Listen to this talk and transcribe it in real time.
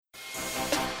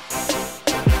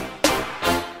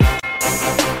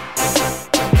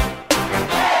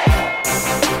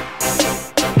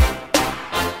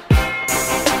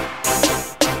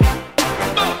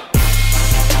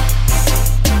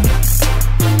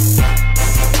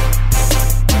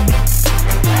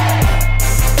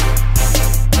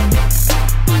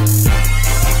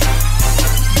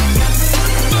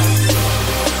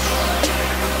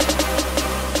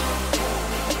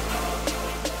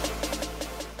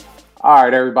All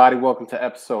right, everybody, welcome to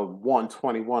episode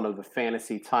 121 of the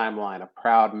Fantasy Timeline, a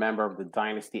proud member of the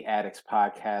Dynasty Addicts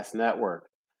Podcast Network.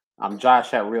 I'm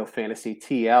Josh at Real Fantasy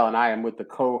TL, and I am with the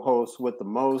co-host with the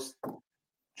most,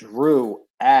 Drew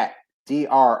at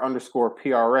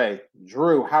DR_PRA.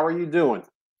 Drew, how are you doing?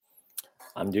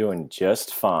 I'm doing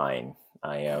just fine.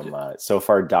 I am so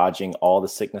far dodging all the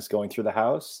sickness going through the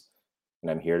house,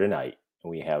 and I'm here tonight. And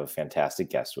we have a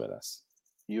fantastic guest with us.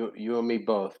 You and me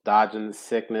both, dodging the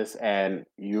sickness, and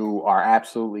you are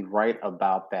absolutely right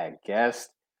about that guest.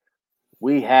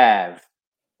 We have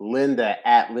Linda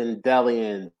at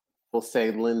Lindelian. We'll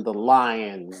say Linda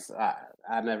Lyons.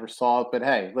 I never saw it, but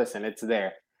hey, listen, it's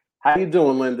there. How you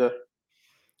doing, Linda?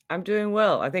 I'm doing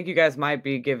well. I think you guys might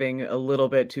be giving a little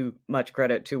bit too much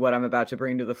credit to what I'm about to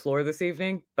bring to the floor this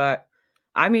evening, but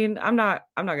I mean, I'm not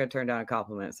going to turn down a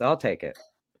compliment, so I'll take it.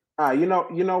 You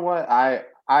know what? I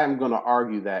am going to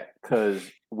argue that because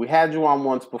we had you on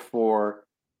once before.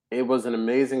 It was an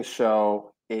amazing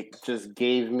show. It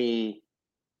gave me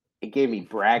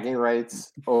bragging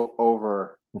rights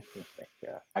over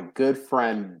Yeah. a good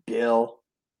friend, Bill.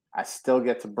 I still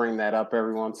get to bring that up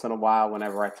every once in a while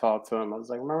whenever I talk to him. I was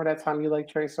like, remember that time you liked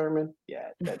Trey Sermon? Yeah,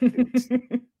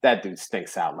 that dude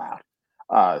stinks out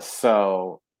loud.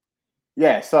 So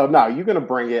no, you're gonna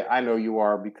bring it. I know you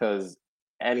are because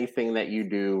anything that you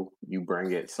do, you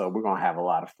bring it. So we're gonna have a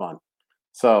lot of fun.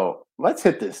 So let's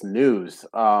hit this news.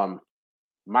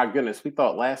 My goodness, we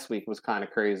thought last week was kind of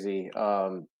crazy.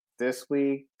 This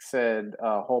week said,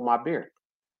 "Hold my beer."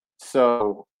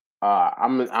 So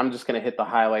I'm just gonna hit the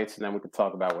highlights and then we can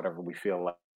talk about whatever we feel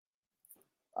like.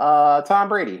 Tom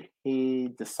Brady, he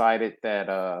decided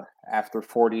that after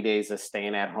 40 days of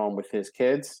staying at home with his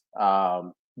kids,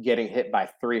 getting hit by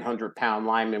 300-pound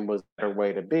linemen was a better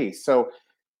way to be. So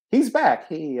he's back.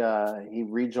 He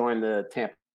rejoined the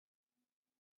Tampa,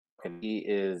 and he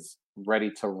is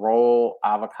ready to roll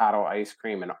avocado ice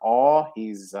cream and all.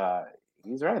 He's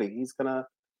ready. He's gonna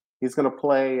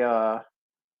play.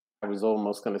 I was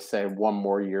almost gonna say one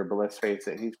more year, but let's face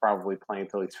it, he's probably playing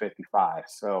till he's 55.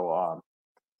 So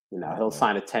he'll Mhm.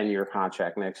 sign a 10-year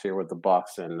contract next year with the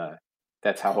Bucks, and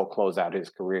that's how he'll close out his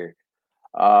career.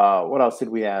 What else did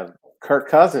we have? Kirk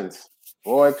Cousins.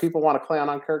 Boy, people want to clown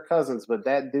on Kirk Cousins, but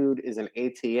that dude is an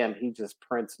ATM. He just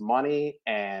prints money,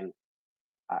 and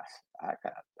I, I,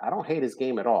 I don't hate his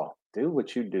game at all. Do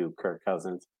what you do, Kirk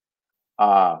Cousins.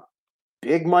 Uh,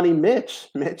 Big money, Mitch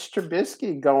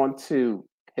Trubisky going to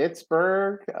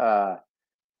Pittsburgh.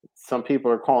 Some people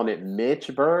are calling it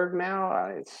Mitchburg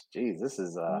now. Geez, this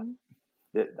is I'm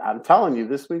telling you,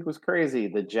 this week was crazy.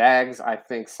 The Jags, I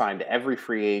think, signed every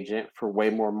free agent for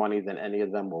way more money than any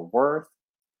of them were worth.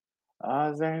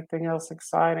 Is there anything else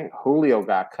exciting? Julio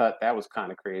got cut. That was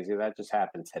kind of crazy. That just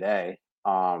happened today.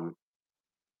 Michael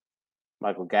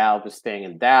Gallup is staying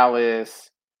in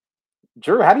Dallas.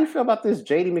 Drew, how do you feel about this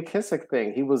JD McKissick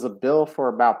thing? He was a Bill for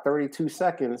about 32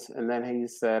 seconds, and then he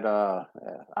said, I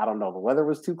don't know, the weather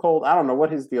was too cold. I don't know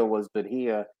what his deal was, but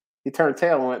he turned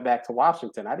tail and went back to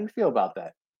Washington. How do you feel about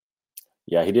that?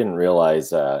 Yeah, he didn't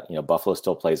realize, Buffalo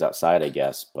still plays outside, I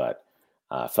guess, but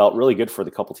felt really good for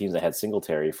the couple teams that had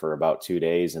Singletary for about 2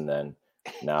 days, and then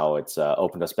now it's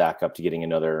opened us back up to getting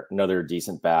another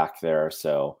decent back there.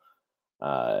 So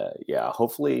yeah,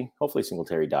 hopefully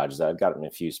Singletary dodges that. I've got him in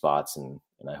a few spots, and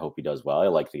I hope he does well. I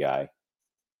like the guy.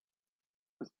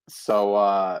 So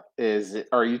are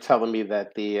you telling me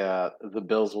that the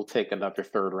Bills will take another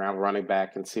third round running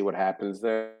back and see what happens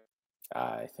there?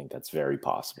 I think that's very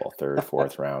possible. Third,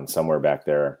 fourth round, somewhere back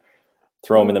there.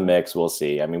 Throw him in the mix. We'll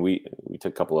see. I mean, we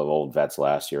took a couple of old vets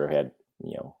last year. Had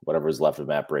whatever's left of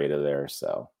Matt Breida there.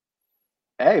 So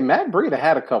Hey, Matt Breida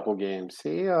had a couple games.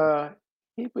 He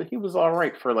was all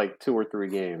right for like 2 or 3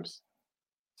 games.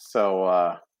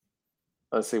 So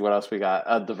let's see what else we got.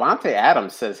 Devontae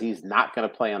Adams says he's not going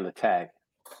to play on the tag.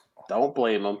 Don't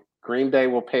blame him. Green Bay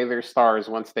will pay their stars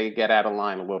once they get out of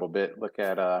line a little bit. Look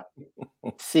at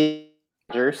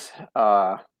Rodgers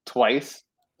twice.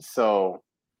 So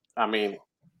I mean,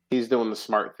 he's doing the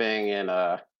smart thing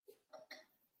and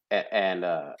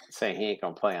saying he ain't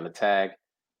gonna play on the tag.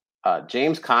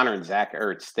 James Conner and Zach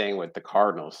Ertz staying with the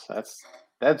Cardinals.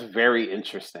 That's very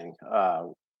interesting.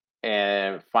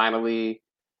 And finally,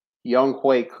 Young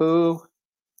Hui Koo,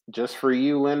 just for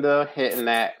you, Linda, hitting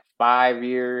that 5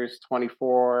 years,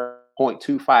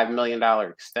 $24.25 million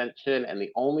extension, and the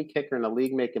only kicker in the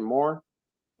league making more,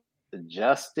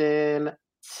 Justin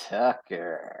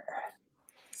Tucker.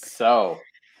 So,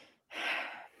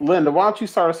 Linda, why don't you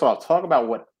start us off? Talk about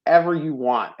whatever you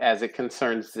want as it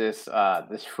concerns this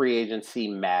free agency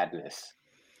madness.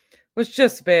 It's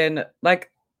just been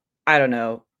like, I don't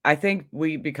know. I think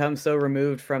we become so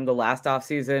removed from the last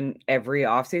offseason every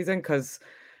offseason because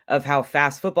of how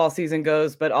fast football season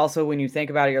goes, but also when you think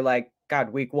about it, you're like,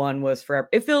 "God, week 1 was forever."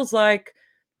 It feels like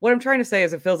what I'm trying to say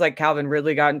is it feels like Calvin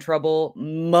Ridley got in trouble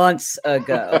months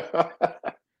ago.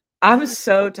 I'm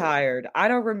so tired. I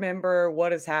don't remember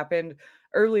what has happened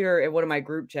earlier in one of my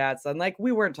group chats. And like,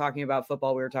 we weren't talking about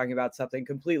football. We were talking about something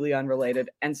completely unrelated.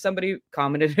 And somebody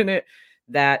commented in it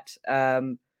that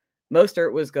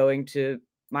Mostert was going to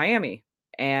Miami.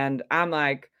 And I'm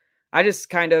like, I just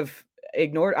kind of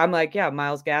ignored. I'm like, yeah,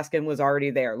 Miles Gaskin was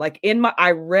already there. Like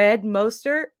I read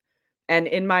Mostert and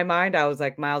in my mind, I was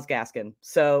like, Miles Gaskin.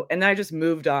 So, and then I just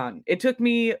moved on. It took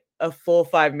me a full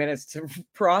 5 minutes to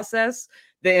process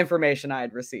the information I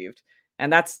had received.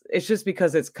 And it's just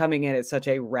because it's coming in at such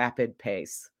a rapid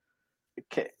pace.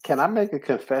 Can I make a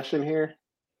confession here?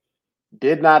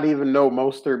 Did not even know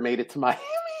Mostert made it to Miami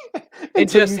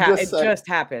until you just It said it. just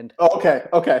happened. Okay,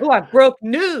 okay. Oh, I broke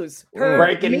news per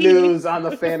Breaking me. news on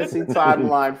the fantasy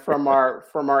timeline from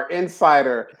our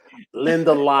insider,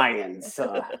 Linda Lyons,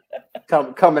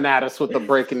 coming at us with the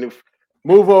breaking news.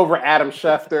 Move over, Adam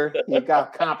Schefter. You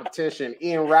got competition.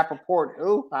 Ian Rappaport,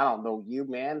 who? I don't know you,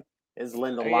 man. Is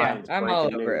Linda Yeah, Lyons I'm all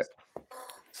breaking over news. it.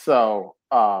 So,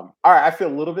 all right, I feel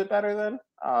a little bit better then,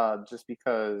 just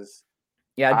because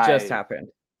Yeah, it just I happened.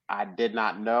 I did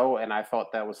not know, and I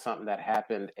thought that was something that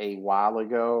happened a while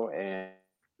ago, and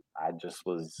I just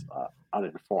was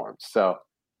uninformed. So,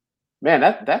 man,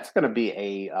 that's going to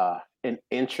be an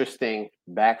interesting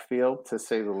backfield to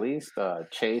say the least.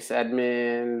 Chase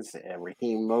Edmonds, and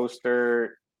Raheem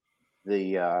Mostert,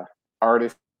 the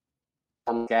artist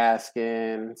from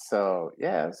Gaskin. So,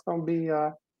 yeah, it's going to be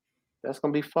that's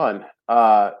going to be fun.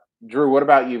 Drew, what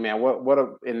about you, man?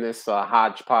 In this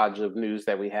hodgepodge of news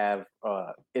that we have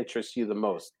interests you the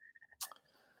most?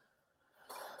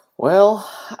 Well,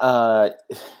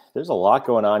 there's a lot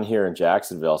going on here in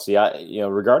Jacksonville. See,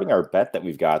 regarding our bet that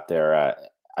we've got there,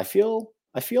 I feel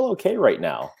okay right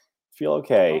now. Feel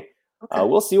okay. Okay.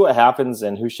 We'll see what happens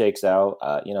and who shakes out.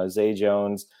 Zay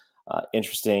Jones,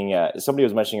 interesting. Somebody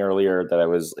was mentioning earlier that I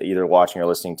was either watching or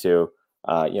listening to.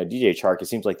 DJ Chark. It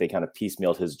seems like they kind of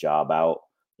piecemealed his job out.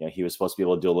 He was supposed to be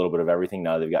able to do a little bit of everything.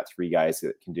 Now they've got 3 guys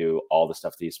that can do all the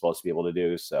stuff that he's supposed to be able to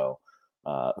do. So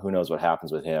who knows what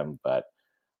happens with him, but.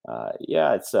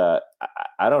 It's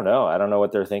I don't know. I don't know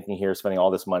what they're thinking here, spending all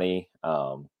this money.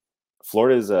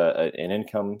 Florida is an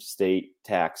income state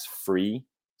tax free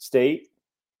state.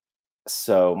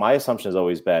 So my assumption has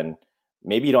always been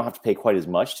maybe you don't have to pay quite as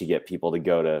much to get people to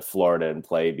go to Florida and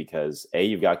play because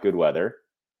you've got good weather.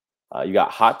 You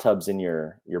got hot tubs in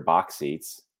your box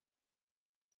seats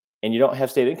and you don't have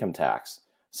state income tax.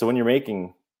 So when you're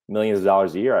making millions of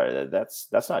dollars a year, that's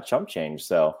not chump change.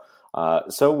 So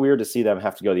weird to see them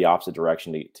have to go the opposite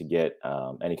direction to get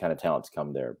any kind of talent to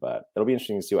come there. But it'll be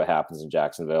interesting to see what happens in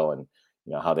Jacksonville and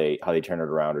how they turn it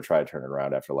around or try to turn it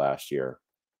around after last year.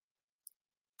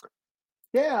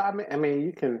 Yeah, I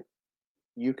mean,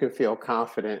 you can feel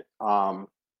confident,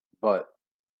 but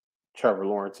Trevor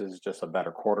Lawrence is just a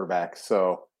better quarterback.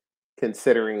 So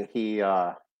considering he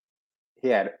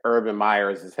had Urban Meyer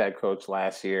as his head coach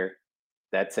last year,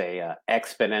 that's a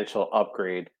exponential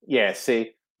upgrade. Yeah,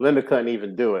 see, Linda couldn't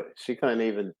even do it. She couldn't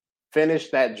even finish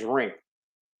that drink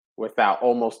without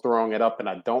almost throwing it up, and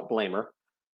I don't blame her.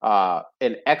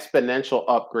 An exponential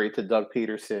upgrade to Doug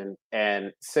Peterson.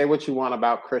 And say what you want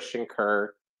about Christian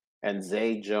Kirk and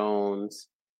Zay Jones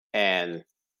and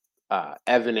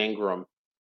Evan Ingram,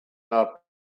 up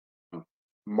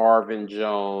Marvin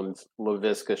Jones,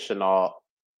 Laviska Shenault,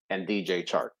 and DJ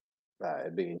Chark.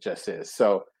 Being just is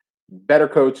so better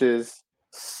coaches,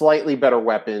 slightly better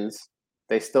weapons.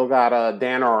 They still got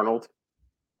Dan Arnold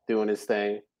doing his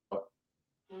thing.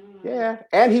 Yeah,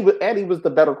 and he was the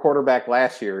better quarterback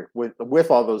last year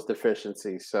with all those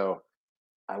deficiencies. So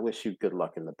I wish you good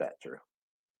luck in the bet, Drew.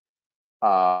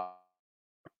 Yeah,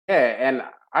 and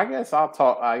I guess I'll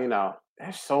talk.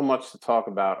 There's so much to talk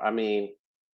about. I mean,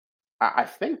 I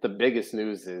think the biggest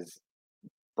news is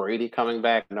Brady coming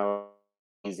back. No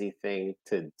easy thing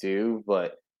to do,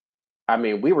 but I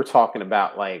mean, we were talking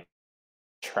about like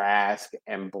Trask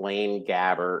and Blaine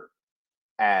Gabbert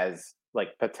as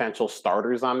like potential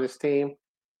starters on this team.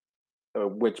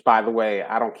 Which, by the way,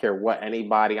 I don't care what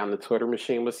anybody on the Twitter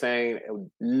machine was saying.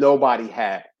 Nobody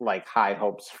had like high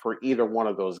hopes for either one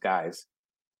of those guys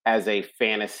as a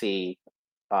fantasy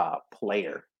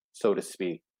player, so to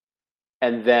speak.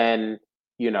 And then,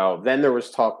 then there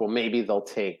was talk. Well, maybe they'll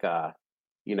take,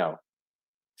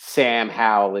 Sam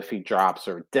Howell if he drops,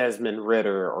 or Desmond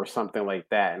Ritter, or something like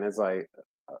that. And it's like,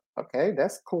 okay,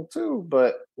 that's cool too,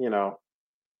 but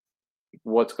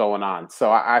what's going on.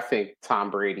 So I think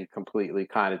Tom Brady completely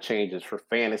kind of changes for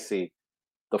fantasy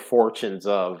the fortunes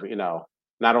of,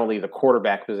 not only the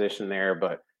quarterback position there,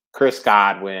 but Chris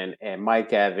Godwin and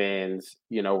Mike Evans.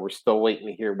 We're still waiting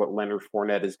to hear what Leonard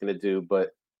Fournette is going to do,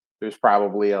 but there's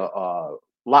probably a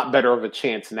lot better of a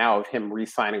chance now of him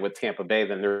re-signing with Tampa Bay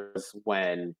than there was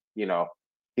when,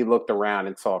 he looked around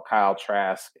and saw Kyle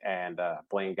Trask and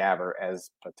Blaine Gabbert as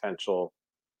potential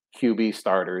QB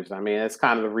starters. I mean, it's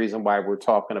kind of the reason why we're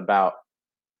talking about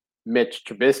Mitch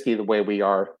Trubisky the way we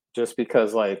are, just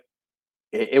because like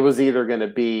it was either going to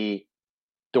be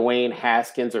Dwayne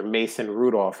Haskins or Mason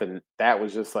Rudolph, and that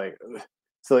was just like, ugh.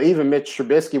 So even Mitch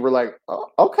Trubisky, we're like, oh,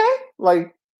 okay,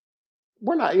 like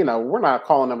we're not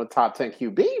calling him a top 10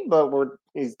 QB, but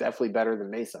he's definitely better than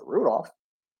Mason Rudolph.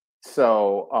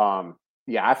 So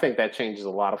yeah, I think that changes a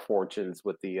lot of fortunes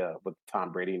with the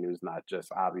Tom Brady news, not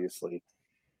just obviously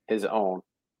his own,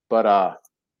 but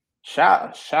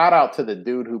shout out to the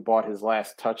dude who bought his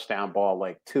last touchdown ball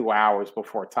like 2 hours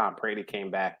before Tom Brady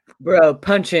came back. Bro,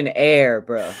 punching air,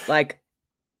 bro. Like,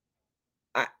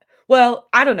 I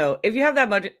don't know. If you have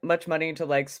that much money to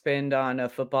like spend on a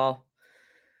football,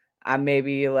 I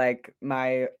maybe like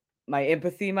my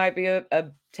empathy might be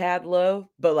a tad low,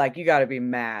 but like you got to be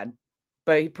mad.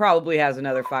 But he probably has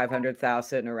another 500,000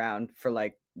 sitting around for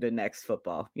like the next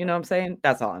football. You know what I'm saying?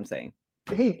 That's all I'm saying.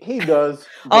 He does.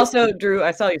 Also, Drew, I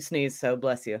saw you sneeze, so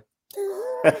bless you.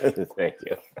 Thank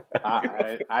you.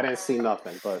 I didn't see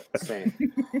nothing, but same.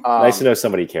 Nice to know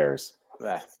somebody cares.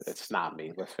 It's not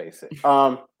me. Let's face it.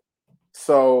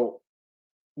 So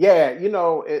yeah,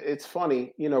 it's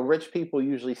funny. Rich people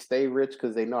usually stay rich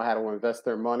because they know how to invest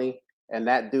their money. And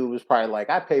that dude was probably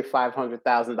like, I pay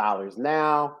 $500,000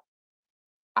 now.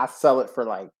 I sell it for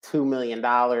like $2 million,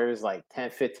 like 10,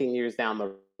 15 years down the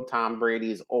road. Tom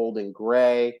Brady's old and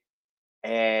gray.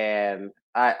 And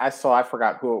I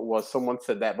forgot who it was. Someone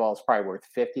said that ball is probably worth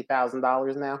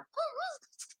 $50,000 now.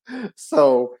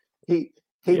 So he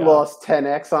lost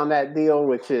 10x on that deal,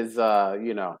 which is,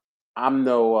 I'm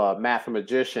no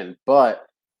mathematician, but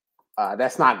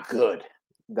that's not good.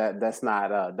 That's not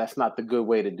the good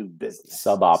way to do business.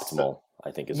 Suboptimal,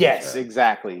 I think is yes,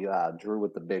 exactly. Drew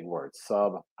with the big word,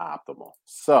 suboptimal.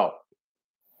 So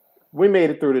we made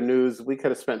it through the news. We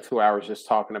could have spent 2 hours just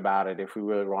talking about it if we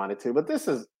really wanted to, but this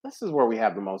is where we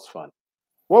have the most fun.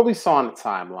 What we saw on the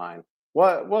timeline,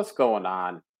 what's going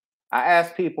on. I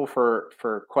asked people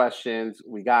for questions.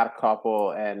 We got a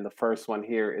couple, and the first one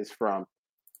here is from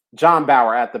John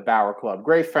Bauer at the Bauer Club.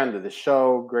 Great friend of the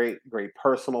show, great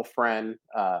personal friend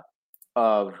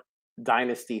of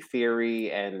Dynasty Theory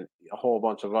and a whole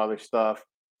bunch of other stuff.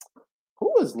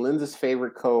 Who was Linda's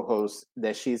favorite co-host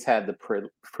that she's had the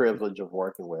privilege of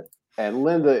working with? And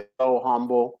Linda is so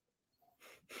humble.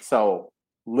 So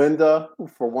Linda,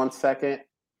 for 1 second,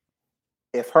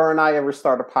 if her and I ever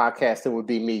start a podcast, it would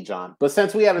be me, John. But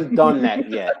since we haven't done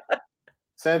that yet,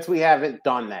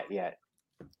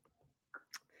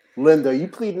 Linda, you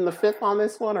pleading the fifth on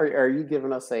this one, or are you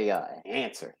giving us a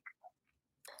answer?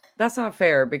 That's not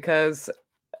fair because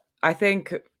I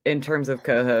think in terms of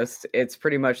co-hosts, it's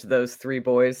pretty much those three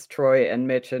boys, Troy and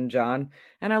Mitch and John,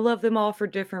 and I love them all for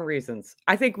different reasons.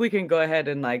 I think we can go ahead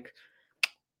and like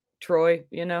Troy,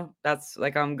 that's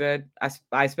like, I'm good.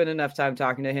 I spend enough time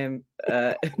talking to him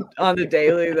on the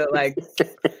daily that like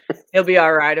he'll be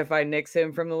all right if I nix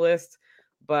him from the list.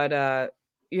 But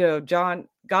John,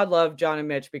 God love John and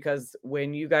Mitch, because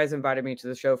when you guys invited me to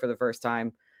the show for the first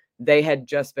time, they had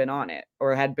just been on it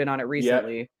or had been on it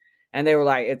recently. Yep. And they were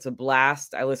like, it's a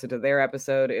blast. I listened to their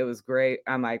episode. It was great.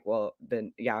 I'm like, well,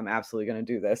 then, yeah, I'm absolutely going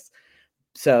to do this.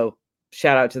 So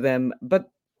shout out to them.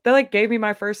 But they like gave me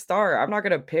my first star. I'm not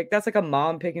going to pick. That's like a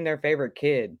mom picking their favorite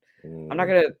kid. I'm not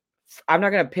going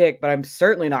to pick, but I'm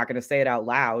certainly not going to say it out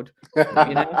loud.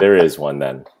 There is one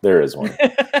then. There is one.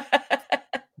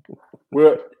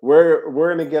 We're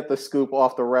going to get the scoop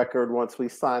off the record once we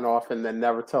sign off, and then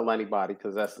never tell anybody,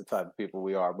 because that's the type of people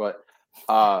we are. But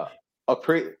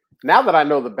now that I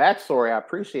know the backstory, I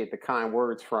appreciate the kind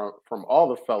words from all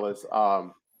the fellas.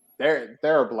 They're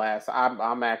a blast.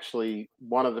 I'm actually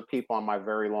one of the people on my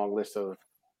very long list of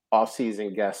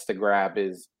off-season guests to grab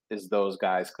is those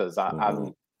guys, because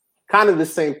I'm kind of the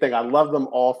same thing. I love them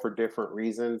all for different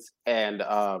reasons, and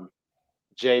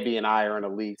JB and I are in a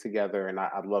league together, and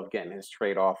I love getting his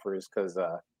trade offers because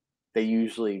they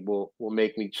usually will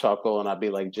make me chuckle, and I'll be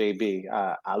like, JB,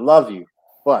 I love you,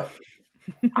 but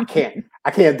I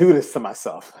can't do this to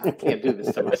myself. I can't do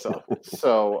this to myself.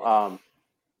 So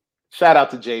shout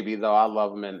out to JB though. I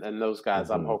love him, and those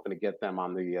guys. I'm hoping to get them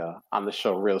on the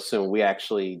show real soon. We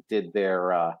actually did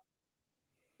their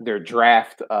their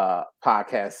draft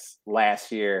podcast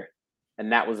last year,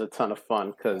 and that was a ton of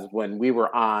fun because when we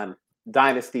were on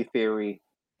Dynasty Theory,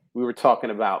 we were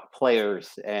talking about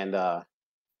players, and I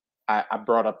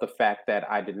brought up the fact that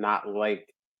I did not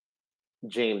like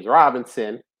James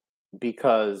Robinson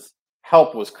because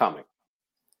help was coming.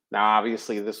 Now,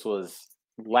 obviously, this was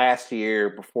last year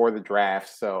before the draft,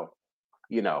 so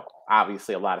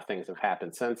obviously a lot of things have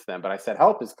happened since then. But I said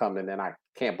help is coming, and I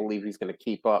can't believe he's going to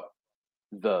keep up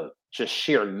the just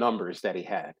sheer numbers that he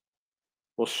had.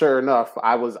 Well, sure enough,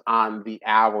 I was on the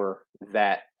hour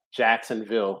that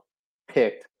Jacksonville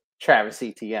picked Travis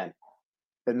Etienne.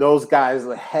 And those guys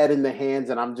are head in the hands,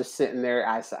 and I'm just sitting there.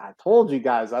 I said, I told you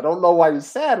guys, I don't know why you're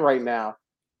sad right now.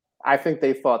 I think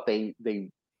they thought they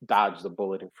dodged the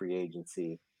bullet in free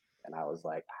agency. And I was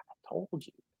like, I told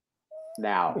you.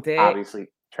 Now, obviously,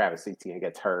 Travis Etienne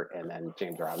gets hurt, and then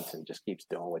James Robinson just keeps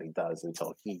doing what he does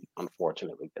until he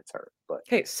unfortunately gets hurt. But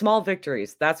hey, small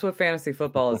victories. That's what fantasy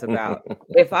football is about.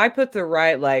 If I put the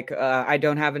right, I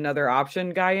don't have another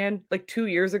option guy in, like 2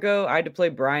 years ago, I had to play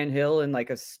Brian Hill in like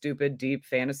a stupid deep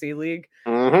fantasy league.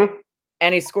 Mm-hmm.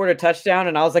 And he scored a touchdown,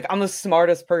 and I was like, I'm the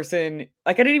smartest person.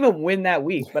 Like, I didn't even win that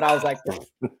week, but I was like,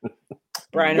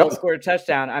 Brian Hill scored a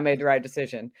touchdown. I made the right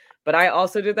decision. But I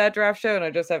also did that draft show, and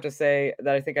I just have to say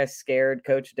that I think I scared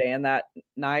Coach Dan that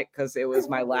night because it was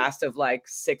my last of like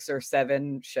 6 or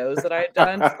 7 shows that I had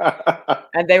done.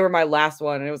 And they were my last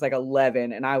one, and it was like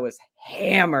 11, and I was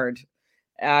hammered.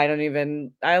 I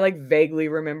like vaguely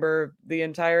remember the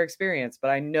entire experience, but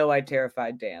I know I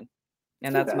terrified Dan.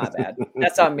 And that's my bad.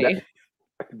 That's on me.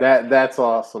 That's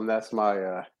awesome. That's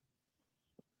my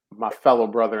my fellow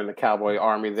brother in the Cowboy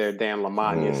Army there, Dan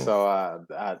Lamagna. So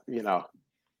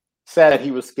sad that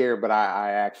he was scared, but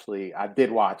I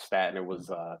did watch that, and it was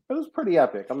pretty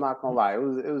epic. I'm not gonna lie,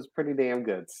 it was pretty damn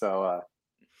good. So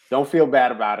don't feel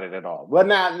bad about it at all. But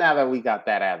now that we got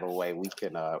that out of the way,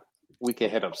 we can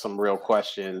hit up some real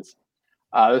questions.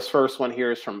 This first one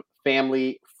here is from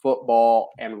Family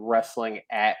Football and Wrestling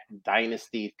at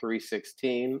Dynasty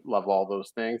 316. Love all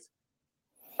those things.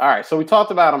 All right, so we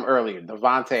talked about him earlier,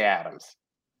 Davante Adams.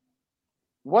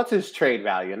 What's his trade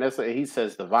value? And he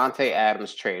says Davante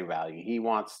Adams trade value. He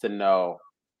wants to know.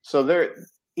 So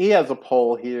he has a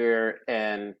poll here,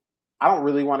 and I don't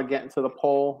really want to get into the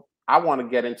poll. I want to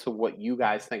get into what you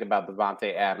guys think about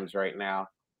Davante Adams right now.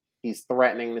 He's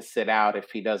threatening to sit out if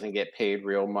he doesn't get paid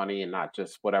real money and not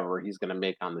just whatever he's going to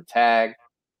make on the tag.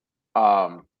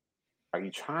 Are you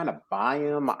trying to buy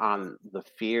him on the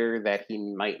fear that he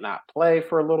might not play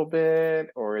for a little bit?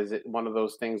 Or is it one of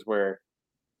those things where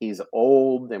he's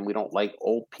old and we don't like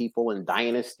old people in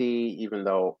Dynasty, even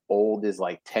though old is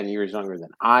like 10 years younger than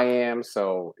I am?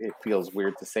 So it feels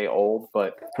weird to say old,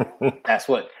 but that's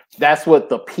what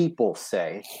the people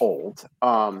say, old.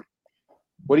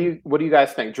 What do you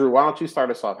guys think? Drew, why don't you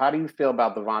start us off? How do you feel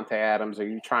about Davante Adams? Are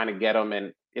you trying to get him?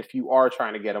 And if you are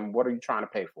trying to get him, what are you trying to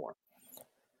pay for him?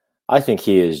 I think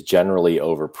he is generally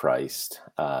overpriced.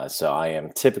 So I am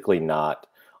typically not,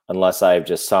 unless I've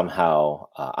just somehow,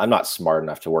 I'm not smart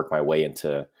enough to work my way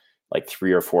into like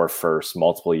 3 or 4 firsts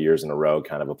multiple years in a row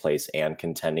kind of a place and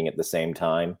contending at the same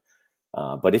time.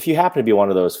 But if you happen to be one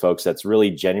of those folks that's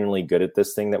really genuinely good at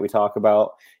this thing that we talk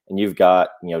about, and you've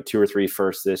got 2 or 3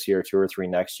 firsts this year, 2 or 3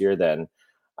 next year, then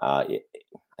I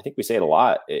think we say it a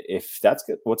lot. If that's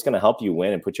what's going to help you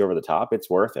win and put you over the top, it's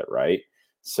worth it, right?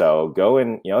 So go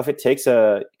and, if it takes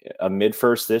a mid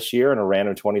first this year and a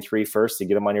random 23 first to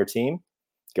get them on your team,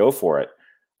 go for it.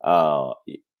 I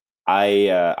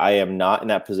am not in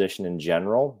that position in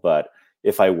general, but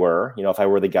if I were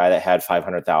the guy that had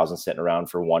 500,000 sitting around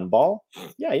for one ball,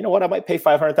 yeah, you know what? I might pay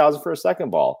 500,000 for a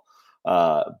second ball.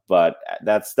 But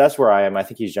that's where I am. I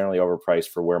think he's generally overpriced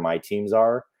for where my teams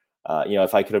are.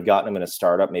 If I could have gotten him in a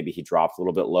startup, maybe he dropped a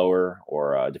little bit lower,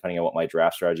 or depending on what my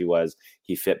draft strategy was,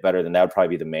 he fit better. Then that would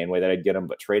probably be the main way that I'd get him.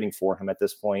 But trading for him at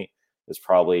this point is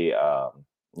probably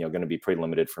going to be pretty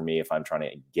limited for me if I'm trying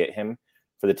to get him.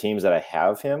 For the teams that I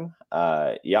have him,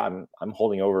 I'm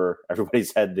holding over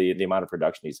everybody's head the amount of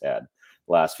production he's had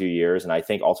the last few years, and I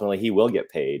think ultimately he will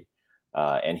get paid,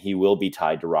 and he will be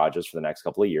tied to Rodgers for the next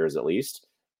couple of years at least.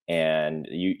 And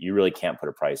you really can't put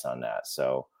a price on that.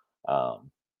 So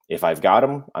if I've got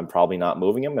him, I'm probably not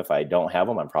moving him. If I don't have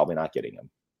him, I'm probably not getting him.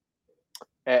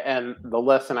 And the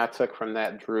lesson I took from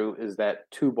that, Drew, is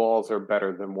that 2 balls are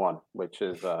better than 1, which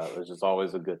is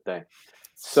always a good thing.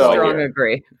 So strong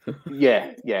agree.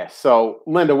 Yeah. So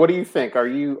Linda, what do you think? Are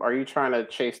you trying to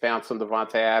chase down some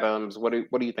Davante Adams? What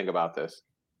do you think about this?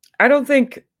 I don't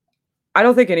think I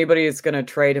don't think anybody is going to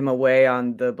trade him away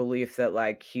on the belief that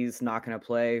like he's not going to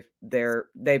play.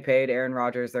 They paid Aaron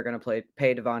Rodgers. They're going to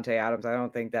pay Devontae Adams. I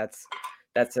don't think that's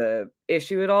a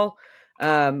issue at all.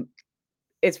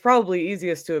 It's probably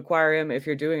easiest to acquire him if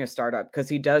you're doing a startup because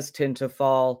he does tend to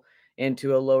fall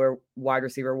into a lower wide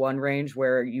receiver one range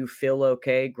where you feel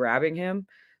okay grabbing him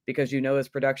because you know his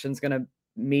production's going to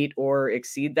meet or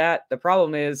exceed that. The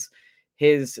problem is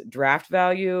his draft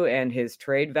value and his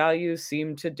trade value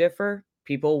seem to differ.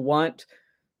 People want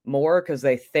more because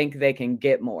they think they can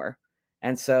get more.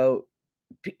 And so,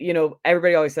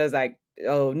 everybody always says like,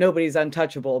 oh, nobody's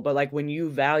untouchable. But like when you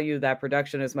value that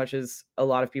production as much as a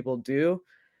lot of people do,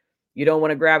 you don't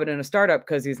want to grab it in a startup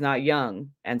because he's not young.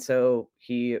 And so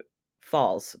he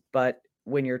falls. But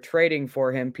when you're trading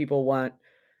for him, people want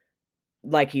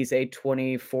like he's a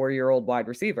 24-year-old wide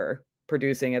receiver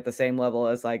producing at the same level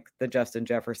as like the Justin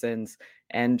Jeffersons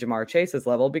and Jamar Chase's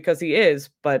level because he is,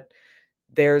 but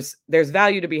there's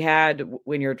value to be had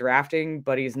when you're drafting,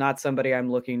 but he's not somebody I'm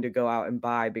looking to go out and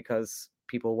buy because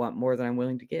people want more than I'm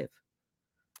willing to give.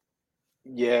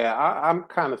 Yeah, I'm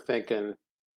kind of thinking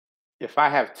if I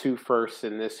have 2 firsts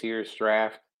in this year's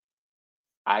draft,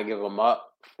 I give them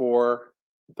up for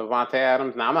Devontae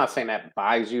Adams. Now, I'm not saying that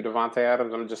buys you Devontae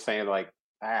Adams. I'm just saying like,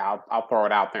 hey, I'll throw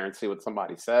it out there and see what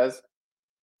somebody says.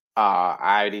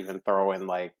 I'd even throw in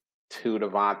like 2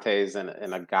 Devontaes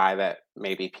and a guy that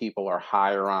maybe people are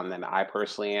higher on than I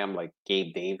personally am, like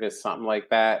Gabe Davis, something like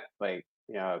that. Like,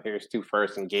 here's 2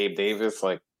 firsts and Gabe Davis,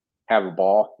 like have a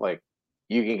ball. Like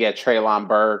you can get Treylon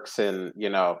Burks and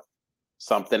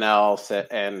something else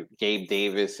and Gabe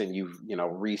Davis and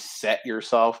reset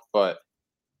yourself. But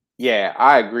yeah,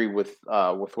 I agree with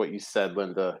what you said,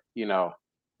 Linda.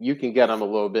 You can get them a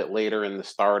little bit later in the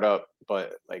startup,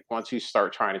 but like once you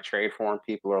start trying to trade for them,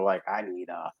 people are like, I need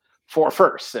 4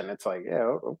 firsts, and it's like,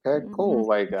 yeah, okay, cool.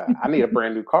 Like I need a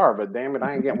brand new car, but damn it,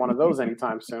 I ain't getting one of those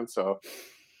anytime soon. So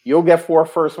you'll get 4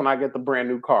 firsts when I get the brand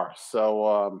new car.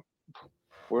 So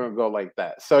we're gonna go like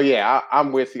that. So yeah,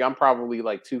 I'm with you. I'm probably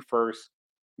like 2 firsts,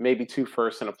 maybe 2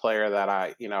 firsts, and a player that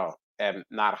I am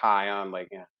not high on.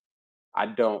 Like I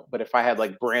don't. But if I had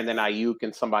like Brandon Ayuk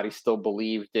and somebody still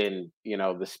believed in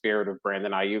the spirit of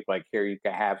Brandon Ayuk, like here you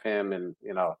can have him, and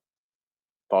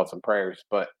thoughts and prayers.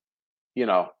 But you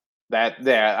know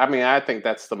I mean, I think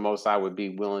that's the most I would be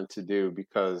willing to do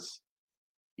because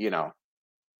you know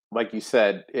like you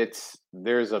said,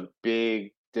 there's a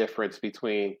big difference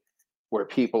between where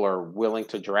people are willing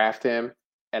to draft him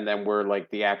and then where like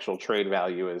the actual trade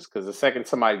value is. Because the second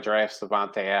somebody drafts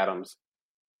Devontae Adams,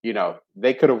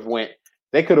 they could have went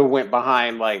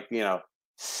behind like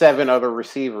 7 other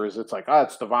receivers. It's like, oh,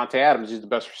 it's Devontae Adams. He's the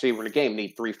best receiver in the game.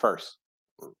 Need 3 firsts.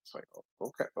 It's like,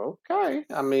 okay.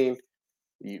 I mean,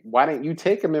 why didn't you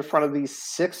take him in front of these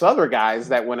 6 other guys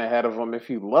that went ahead of him if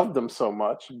you loved them so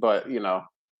much? But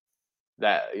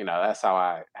that's how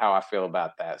I feel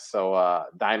about that. So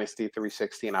Dynasty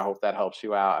 316, I hope that helps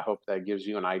you out. I hope that gives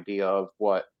you an idea of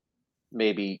what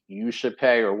maybe you should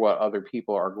pay or what other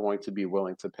people are going to be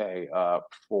willing to pay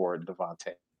for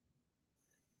Devontae.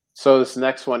 So this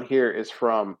next one here is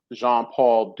from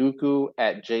Jean-Paul Duku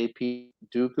at JP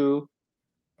Duku.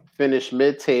 Finished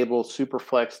mid-table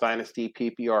Superflex Dynasty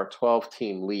PPR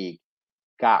 12-team league.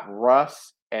 Got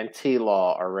Russ and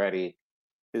T-Law already.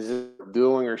 Is it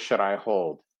doing or should I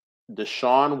hold?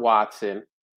 Deshaun Watson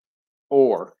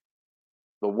or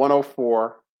the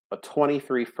 104, a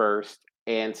 23 first,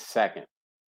 and second.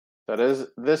 So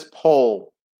this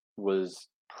poll was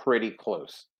pretty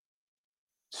close.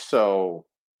 So,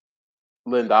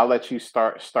 Linda, I'll let you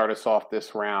start us off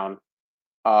this round.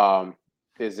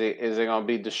 Is it going to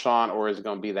be Deshaun or is it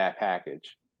going to be that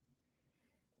package?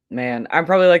 Man, I'm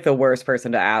probably like the worst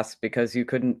person to ask because you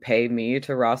couldn't pay me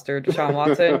to roster Deshaun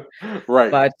Watson.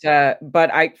 Right.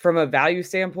 But from a value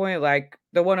standpoint, like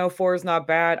the 104 is not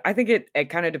bad. I think it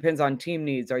kind of depends on team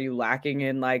needs. Are you lacking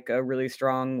in like a really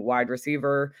strong wide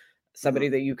receiver, somebody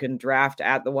that you can draft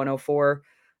at the 104?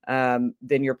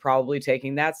 Then you're probably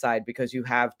taking that side because you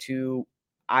have to,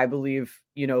 I believe,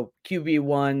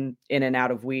 QB1 in and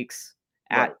out of weeks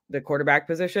at the quarterback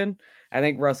position. I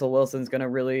think Russell Wilson's going to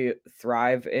really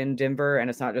thrive in Denver. And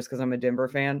it's not just because I'm a Denver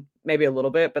fan, maybe a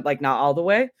little bit, but like not all the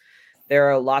way. There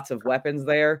are lots of weapons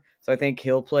there. So I think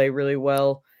he'll play really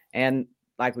well. And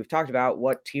like we've talked about,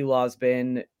 what T-Law's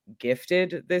been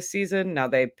gifted this season. Now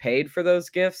they paid for those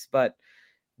gifts, but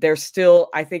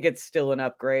I think it's still an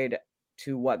upgrade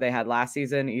to what they had last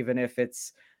season, even if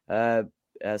it's a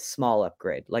small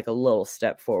upgrade, like a little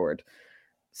step forward.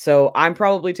 So I'm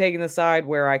probably taking the side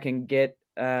where I can get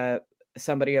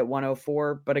somebody at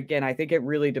 104. But again, I think it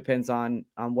really depends on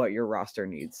what your roster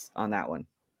needs on that one.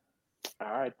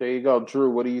 All right, there you go,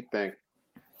 Drew. What do you think?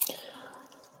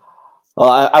 Well,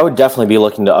 I would definitely be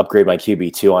looking to upgrade my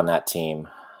QB2 on that team.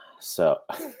 So,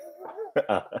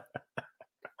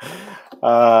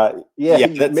 Yeah,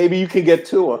 that's maybe you can get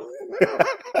Tua.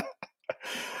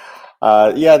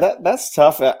 yeah, that's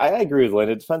tough. I agree with Lynn.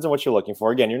 It depends on what you're looking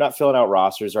for. Again, you're not filling out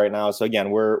rosters right now, so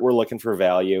again, we're looking for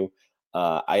value.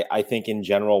 I think in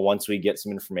general, once we get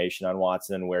some information on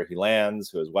Watson and where he lands,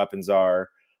 who his weapons are,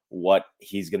 what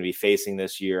he's going to be facing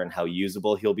this year, and how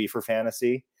usable he'll be for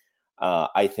fantasy,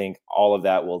 I think all of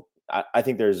that will. I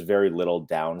think there's very little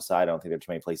downside. I don't think there are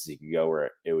too many places he could go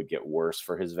where it would get worse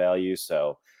for his value.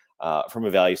 So, from a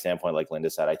value standpoint, like Linda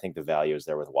said, I think the value is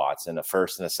there with Watson, a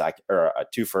first and a second, or a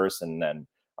 2 firsts, and then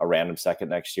a random second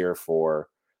next year for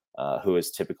who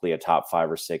is typically a top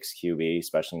 5 or 6 QB,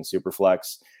 especially in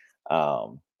Superflex.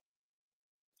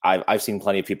 I've seen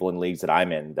plenty of people in leagues that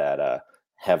I'm in that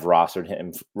have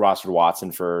rostered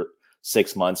Watson for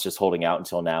 6 months, just holding out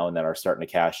until now, and then are starting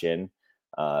to cash in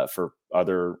for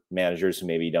other managers who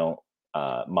maybe don't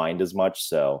mind as much.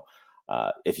 So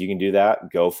if you can do that,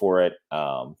 go for it.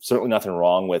 Certainly nothing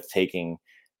wrong with taking,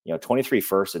 23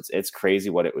 first. It's crazy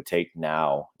what it would take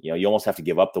now. You almost have to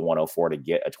give up the 104 to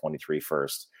get a 23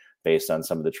 first based on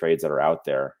some of the trades that are out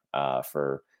there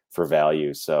for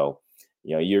value. So,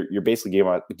 you're basically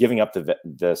giving up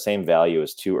the same value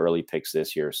as 2 early picks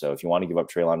this year. So if you want to give up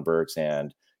Treylon Burks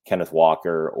and Kenneth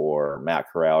Walker or Matt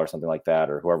Corral or something like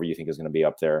that, or whoever you think is going to be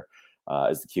up there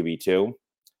as the QB2,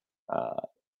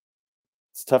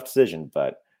 it's a tough decision.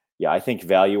 But yeah, I think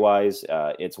value-wise,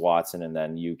 it's Watson, and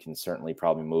then you can certainly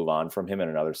probably move on from him in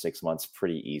another 6 months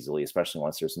pretty easily, especially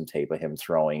once there's some tape of him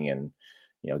throwing and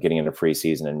getting into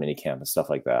preseason and minicamp and stuff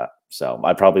like that. So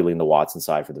I'd probably lean the Watson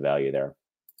side for the value there.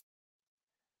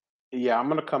 Yeah, I'm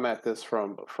gonna come at this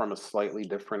from a slightly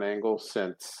different angle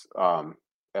since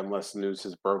unless news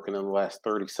is broken in the last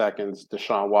 30 seconds,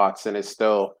 Deshaun Watson is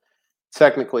still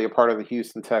technically a part of the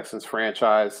Houston Texans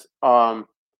franchise. Hold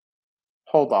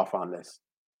off on this.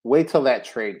 Wait till that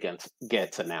trade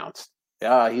gets announced.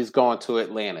 He's going to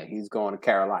Atlanta. He's going to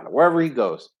Carolina. Wherever he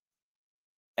goes.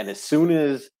 And as soon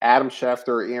as Adam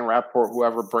Schefter, Ian Rappaport,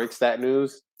 whoever breaks that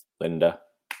news, Linda,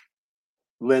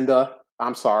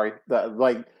 I'm sorry,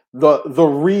 the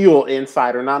real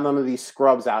insider, not none of these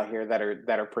scrubs out here that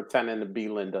are pretending to be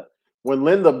Linda. When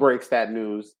Linda breaks that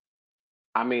news,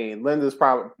 I mean, Linda's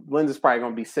probably going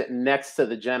to be sitting next to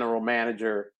the general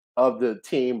manager of the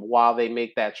team while they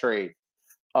make that trade.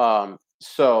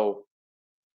 So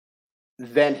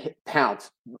then pounce,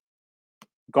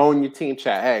 go in your team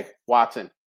chat. Hey,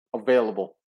 Watson,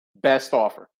 available, best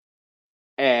offer.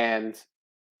 And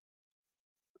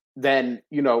then,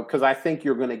 because I think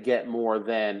you're going to get more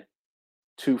than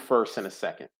 2 firsts and a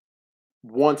second.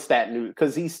 Once that news,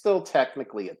 because he's still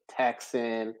technically a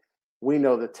Texan. We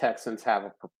know the Texans have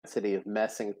a propensity of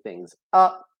messing things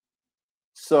up.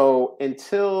 So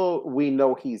until we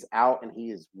know he's out and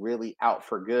he is really out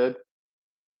for good,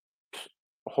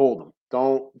 hold him.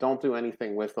 Don't do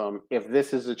anything with him. If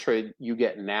this is a trade you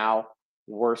get now,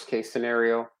 worst case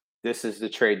scenario, this is the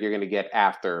trade you're going to get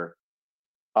after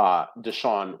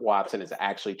Deshaun Watson is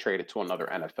actually traded to another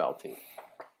NFL team.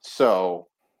 So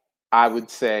I would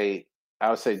say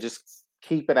just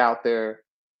keep it out there,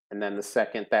 and then the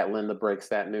second that Linda breaks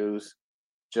that news,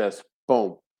 just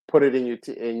boom, put it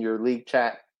in your league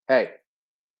chat. Hey,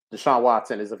 Deshaun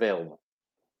Watson is available.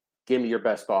 Give me your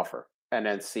best offer, and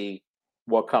then see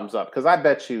what comes up. Because I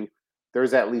bet you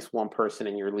there's at least one person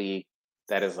in your league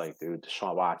that is like, dude,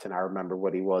 Deshaun Watson. I remember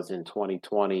what he was in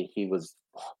 2020. He was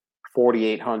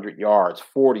 4,800 yards,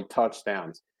 40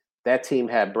 touchdowns. That team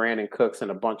had Brandon Cooks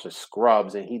and a bunch of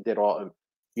scrubs, and he did all.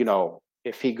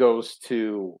 If he goes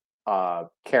to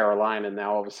Carolina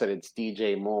now, all of a sudden it's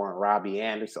DJ Moore and Robbie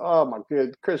Anderson. Oh my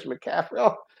good, Christian McCaffrey.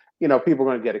 Oh, people are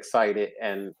going to get excited,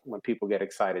 and when people get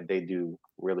excited, they do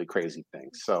really crazy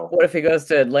things. So, what if he goes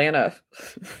to Atlanta?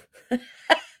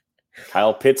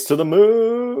 Kyle Pitts to the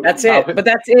moon. That's it. But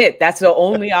that's it. That's the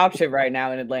only option right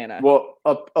now in Atlanta. Well,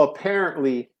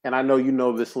 apparently, and I know you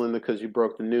know this, Linda, because you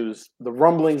broke the news. The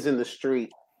rumblings in the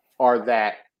street are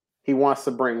that he wants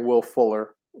to bring Will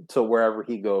Fuller to wherever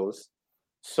he goes.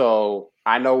 So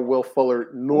I know Will Fuller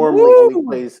normally only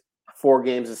plays 4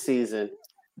 games a season,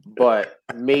 but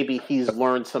maybe he's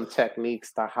learned some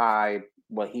techniques to hide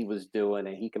what he was doing,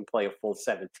 and he can play a full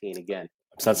 17 again.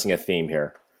 I'm sensing a theme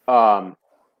here.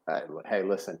 Hey,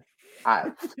 listen,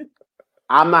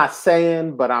 I'm not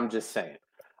saying, but I'm just saying.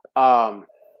 And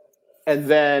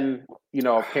then,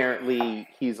 apparently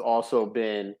he's also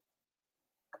been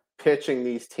pitching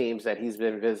these teams that he's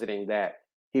been visiting that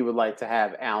he would like to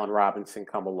have Allen Robinson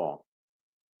come along.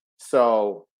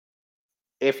 So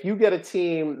if you get a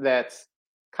team that's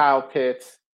Kyle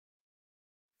Pitts,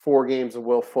 4 games of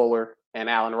Will Fuller and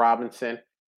Allen Robinson,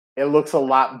 it looks a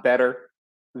lot better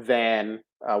than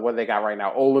what they got right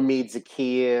now. Olamide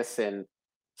Zaccheaus and I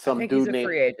some think he's dude a named.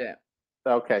 free agent.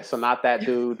 Okay, so not that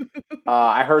dude.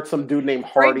 I heard some dude named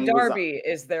Frank Hardy was Darby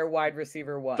is their wide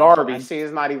receiver one. Darby. See,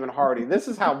 it's not even Hardy. This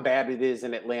is how bad it is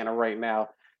in Atlanta right now.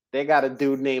 They got a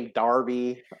dude named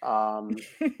Darby. I'm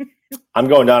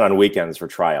going down on weekends for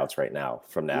tryouts right now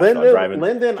from Nashville.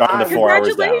 Lyndon, driving the 4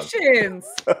 hours down. Congratulations.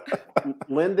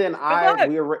 Lyndon,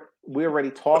 we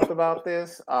already talked about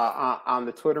this on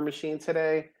the Twitter machine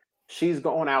today. She's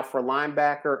going out for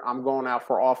linebacker. I'm going out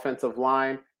for offensive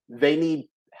line. They need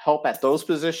help at those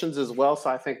positions as well. So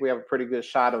I think we have a pretty good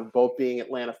shot of both being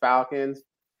Atlanta Falcons.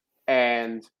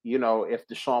 And, you know, if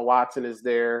Deshaun Watson is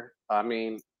there, I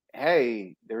mean,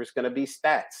 hey, there's going to be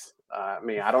stats. I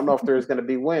mean, I don't know if there's going to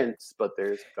be wins, but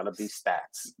there's going to be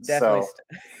stats. Definitely.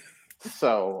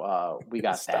 So we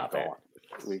got Stop that it.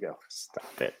 going. We go.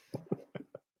 Stop it.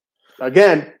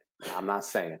 Again, I'm not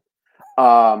saying.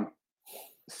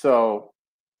 So,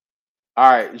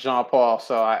 all right, Jean-Paul.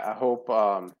 So I hope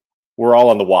we're all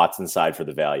on the Watson side for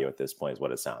the value at this point, is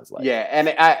what it sounds like. Yeah, and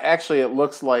actually, it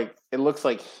looks like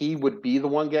he would be the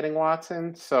one getting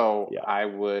Watson. So Yeah. I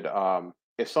would,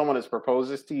 if someone has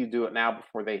proposed this to you, do it now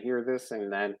before they hear this,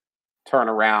 and then turn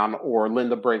around, or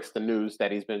Linda breaks the news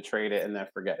that he's been traded, and then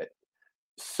forget it.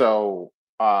 So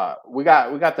we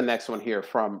got the next one here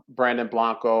from Brandon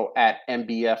Blanco at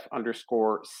MBF_CLO.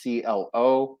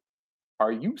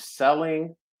 Are you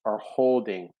selling or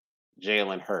holding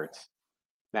Jalen Hurts?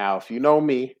 Now, if you know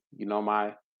me, you know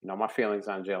my feelings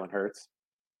on Jalen Hurts.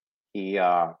 He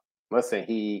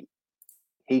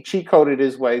he cheat coded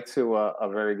his way to a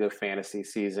very good fantasy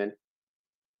season.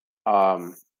 But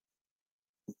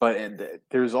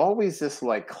there's always this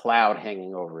like cloud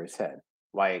hanging over his head.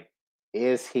 Like,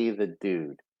 is he the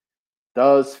dude?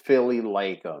 Does Philly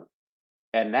like him?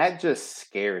 And that just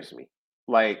scares me.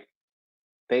 Like,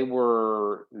 they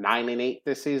were 9-8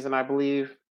 this season, I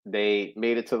believe. They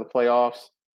made it to the playoffs.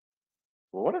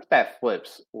 Well, what if that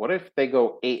flips? What if they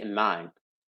go 8-9?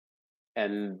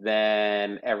 And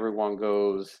then everyone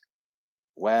goes,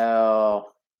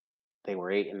 well, they were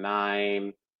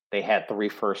 8-9. They had 3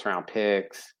 first-round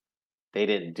picks. They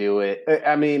didn't do it.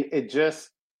 I mean, it just,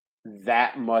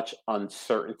 that much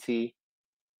uncertainty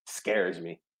scares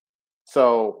me.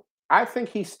 So I think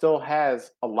he still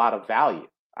has a lot of value.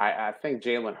 I think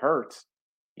Jalen Hurts,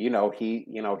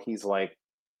 he's like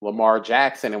Lamar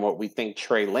Jackson and what we think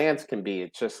Trey Lance can be.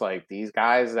 It's just like these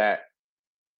guys that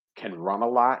can run a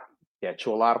lot, get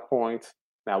you a lot of points.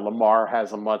 Now, Lamar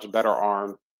has a much better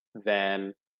arm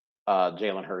than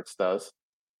Jalen Hurts does.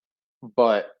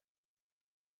 But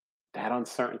that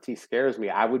uncertainty scares me.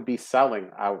 I would be selling.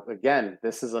 Again,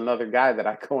 this is another guy that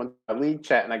I go in the league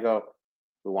chat and I go,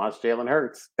 who wants Jalen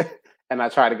Hurts? And I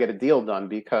try to get a deal done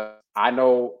because I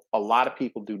know a lot of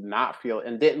people do not feel,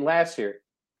 and didn't last year,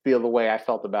 feel the way I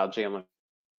felt about Jalen.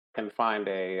 Can find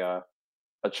a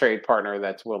trade partner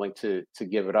that's willing to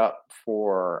give it up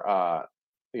for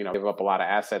give up a lot of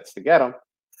assets to get him.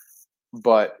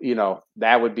 But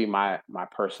that would be my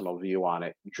personal view on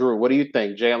it. Drew, what do you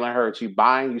think? Jalen Hurts, you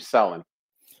buying, you selling?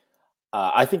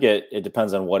 I think it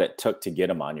depends on what it took to get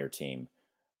him on your team.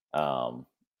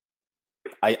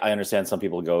 I understand some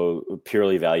people go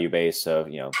purely value based, so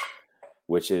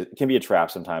which can be a trap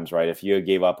sometimes, right? If you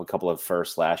gave up a couple of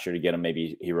firsts last year to get him,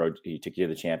 maybe he took you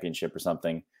to the championship or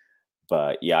something.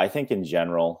 But yeah, I think in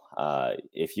general,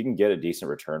 if you can get a decent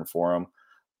return for him.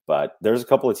 But there's a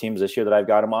couple of teams this year that I've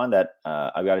got him on that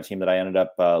I've got a team that I ended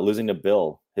up losing to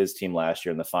Bill, his team last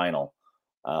year in the final.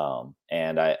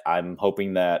 And I'm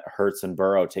hoping that Hurts and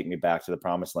Burrow take me back to the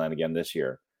promised land again this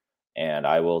year. And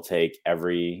I will take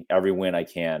every win I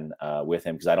can with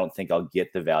him because I don't think I'll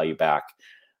get the value back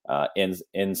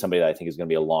in somebody that I think is going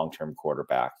to be a long-term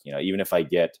quarterback. Even if I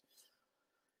get,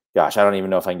 I don't even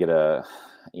know if I can get a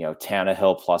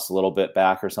Tannehill plus a little bit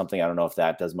back or something. I don't know if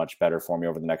that does much better for me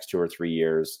over the next 2 or 3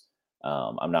 years.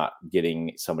 I'm not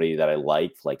getting somebody that I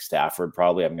like Stafford.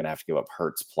 Probably I'm going to have to give up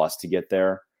Hurts plus to get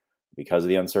there because of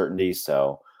the uncertainty.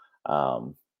 So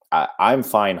I'm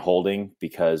fine holding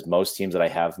because most teams that I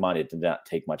have him on, it did not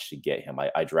take much to get him.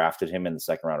 I drafted him in the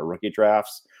second round of rookie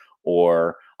drafts,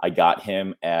 or I got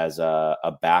him as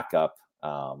a backup.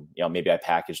 Maybe I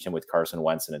packaged him with Carson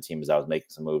Wentz in a team as I was making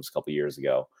some moves a couple years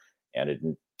ago, and it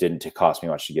didn't cost me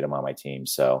much to get him on my team.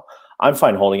 So I'm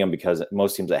fine holding him because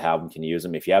most teams that have him can use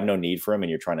him. If you have no need for him and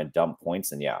you're trying to dump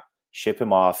points, then ship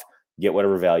him off, get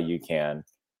whatever value you can,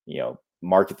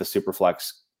 market the super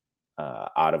flex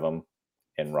out of him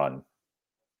and run.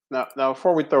 Now,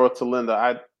 before we throw it to Linda,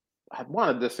 I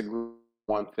want to disagree with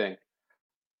one thing.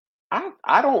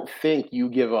 I don't think you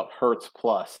give up Hurts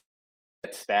plus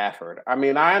at Stafford. I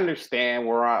mean, I understand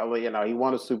we're all, he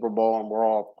won a Super Bowl and we're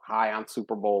all high on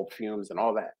Super Bowl fumes and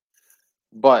all that.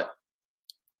 But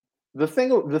the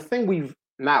thing we've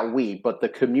not we, but the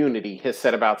community has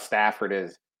said about Stafford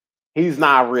is he's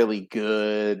not really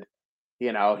good.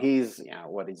 He's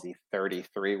what is he,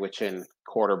 33, which in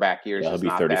quarterback years Yeah, he'll is be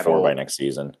not that 34 by old. next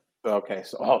season. Okay,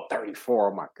 so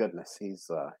 34. Oh my goodness, he's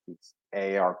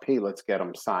AARP. Let's get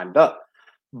him signed up.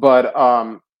 But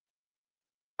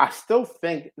I still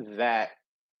think that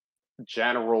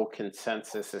general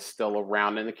consensus is still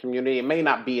around in the community. It may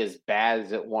not be as bad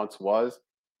as it once was,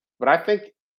 but I think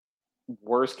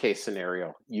worst case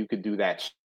scenario, you could do that.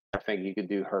 I think you could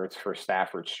do Hurts for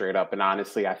Stafford straight up. And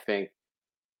honestly, I think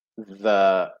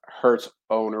the Hurts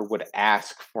owner would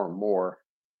ask for more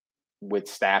with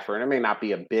Stafford. And it may not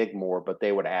be a big more, but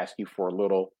they would ask you for a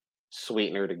little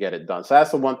sweetener to get it done. So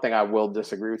that's the one thing I will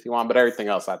disagree with you on, but everything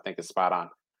else I think is spot on.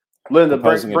 Linda,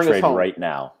 Proposing bring a us trade home. right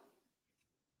now.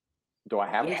 Do I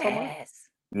have him somewhere? Yes.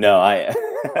 No,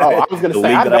 Oh, I was going to the say,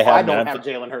 league I that I have, don't have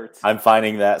Jalen Hurts. I'm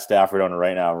finding that Stafford owner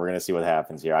right now. We're going to see what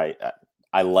happens here.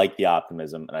 I like the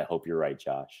optimism, and I hope you're right,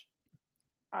 Josh.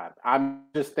 I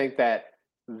just think that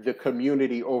the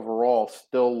community overall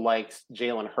still likes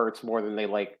Jalen Hurts more than they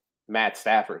like Matt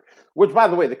Stafford, which, by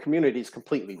the way, the community is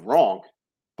completely wrong.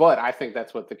 But I think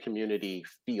that's what the community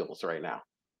feels right now.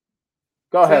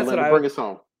 Go ahead, Linda, bring us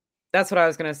home. That's what I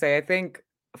was going to say. I think,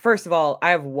 first of all, I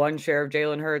have one share of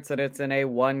Jalen Hurts, and it's in a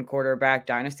one quarterback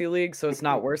dynasty league. So it's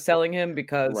not worth selling him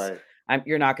because right.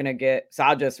 you're not going to get. So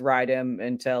I'll just ride him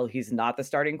until he's not the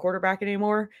starting quarterback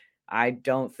anymore. I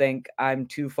don't think I'm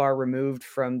too far removed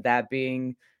from that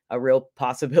being a real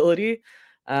possibility.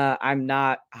 I'm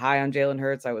not high on Jalen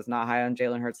Hurts. I was not high on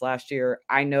Jalen Hurts last year.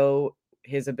 I know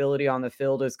his ability on the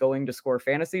field is going to score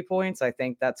fantasy points. I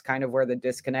think that's kind of where the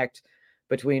disconnect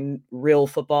between real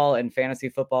football and fantasy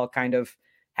football kind of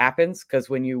happens. Because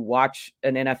when you watch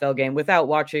an NFL game without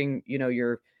watching,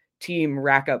 your team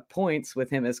rack up points with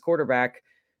him as quarterback,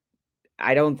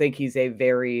 I don't think he's a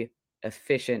very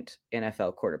efficient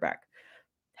NFL quarterback.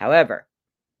 However,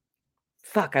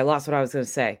 I lost what I was going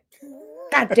to say.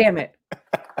 God damn it.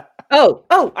 Oh,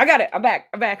 I got it. I'm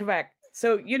back.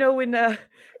 So, when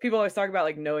people always talk about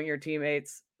like knowing your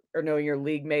teammates or knowing your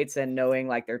league mates and knowing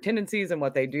like their tendencies and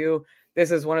what they do,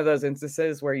 this is one of those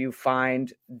instances where you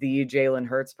find the Jalen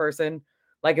Hurts person.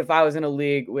 Like if I was in a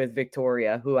league with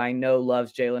Victoria, who I know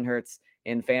loves Jalen Hurts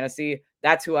in fantasy,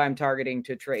 that's who I'm targeting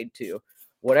to trade to.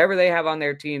 Whatever they have on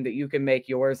their team that you can make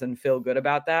yours and feel good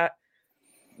about that,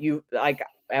 you like,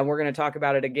 and we're going to talk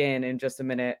about it again in just a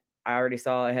minute. I already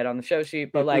saw ahead on the show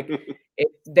sheet, but like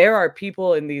there are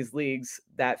people in these leagues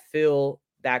that feel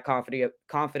that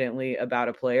confidently about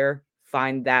a player,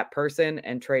 find that person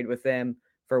and trade with them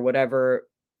for whatever,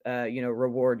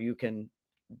 reward you can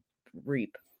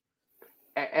reap.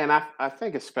 And I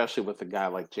think especially with a guy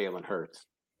like Jalen Hurts,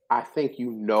 I think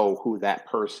you know who that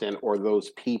person or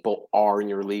those people are in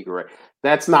your league. Right?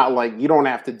 That's not like you don't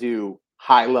have to do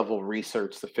high level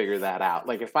research to figure that out.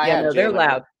 Like if I had they're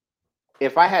loud.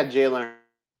 If I had Jalen,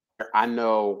 I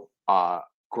know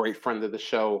great friend of the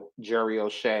show, Jerry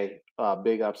O'Shea,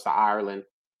 big ups to Ireland.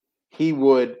 He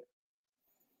would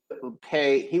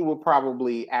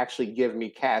probably actually give me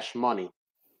cash money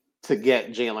to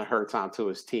get Jalen Hurts onto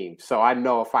his team. So I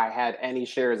know if I had any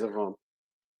shares of him,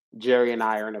 Jerry and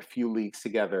I are in a few leagues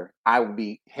together. I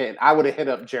would have hit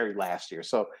up Jerry last year.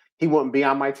 So he wouldn't be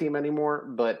on my team anymore,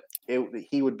 but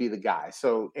he would be the guy.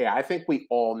 So yeah, I think we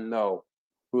all know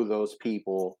who those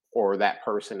people or that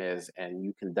person is, and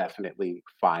you can definitely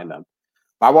find them.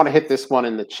 I want to hit this one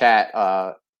in the chat.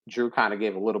 Drew kind of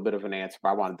gave a little bit of an answer, but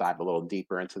I want to dive a little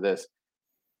deeper into this.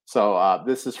 So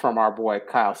this is from our boy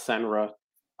Kyle Senra.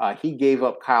 He gave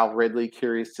up Kyle Ridley.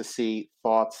 Curious to see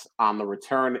thoughts on the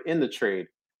return in the trade.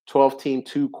 12-team,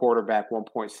 2 quarterback,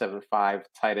 1.75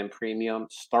 tight end premium,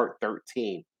 start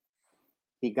 13.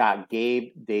 He got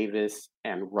Gabe Davis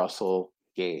and Russell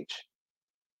Gage.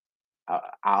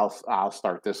 I'll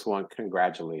start this one.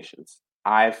 Congratulations.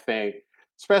 I think,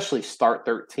 especially start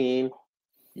 13,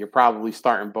 you're probably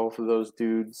starting both of those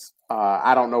dudes.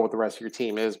 I don't know what the rest of your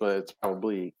team is, but it's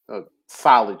probably a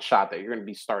solid shot that you're going to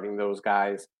be starting those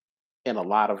guys in a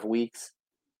lot of weeks.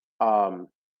 Calvin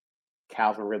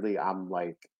Ridley, I'm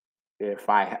like, if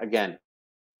I again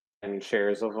any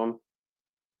shares of them,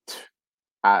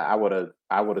 I would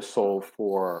have sold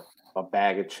for a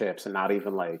bag of chips and not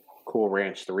even like Cool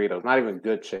Ranch Doritos, not even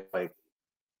good chips, like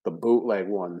the bootleg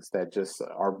ones that just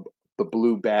are the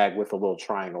blue bag with a little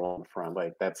triangle on the front.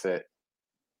 Like that's it.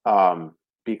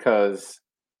 because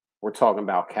we're talking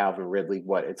about Calvin Ridley.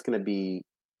 What, it's going to be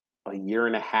a year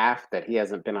and a half that he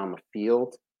hasn't been on the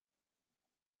field,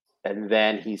 and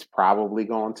then he's probably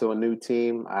going to a new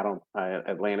team.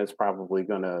 Atlanta's probably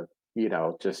going to,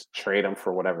 just trade him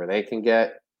for whatever they can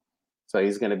get. So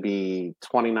he's going to be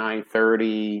 29,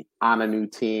 30 on a new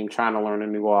team, trying to learn a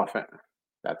new offense.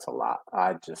 That's a lot.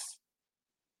 I just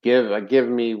give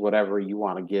me whatever you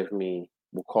want to give me.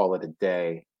 We'll call it a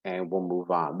day and we'll move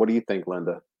on. What do you think,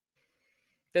 Linda?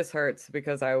 This hurts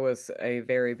because I was a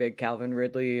very big Calvin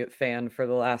Ridley fan for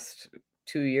the last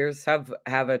 2 years. Have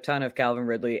a ton of Calvin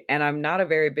Ridley, and I'm not a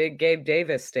very big Gabe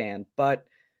Davis stan, but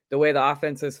the way the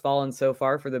offense has fallen so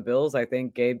far for the Bills, I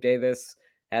think Gabe Davis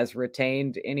has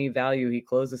retained any value he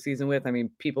closed the season with. I mean,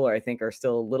 people I think are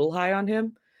still a little high on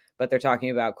him, but they're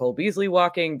talking about Cole Beasley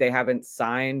walking. They haven't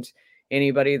signed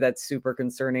anybody that's super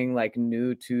concerning, like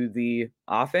new to the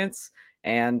offense.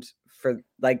 And for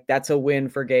like, that's a win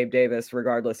for Gabe Davis,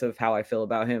 regardless of how I feel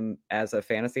about him as a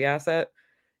fantasy asset.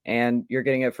 And you're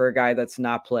getting it for a guy that's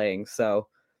not playing. So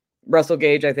Russell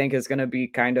Gage, I think, is going to be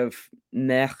kind of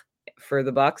meh for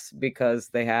the Bucks because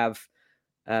they have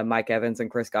Mike Evans and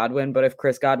Chris Godwin. But if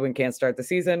Chris Godwin can't start the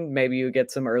season, maybe you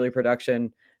get some early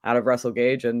production out of Russell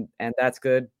Gage, and that's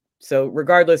good. So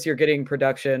regardless, you're getting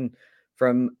production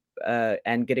from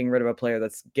and getting rid of a player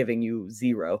that's giving you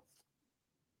zero.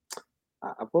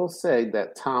 I will say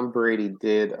that Tom Brady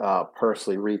did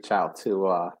personally reach out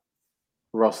to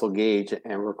Russell Gage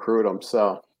and recruit him.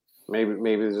 So maybe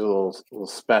there's a little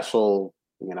special,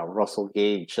 Russell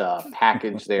Gage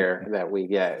package there that we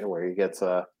get where he gets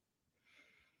a.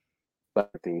 But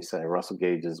you say Russell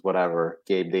Gage is whatever,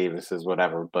 Gabe Davis is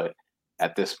whatever. But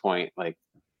at this point, like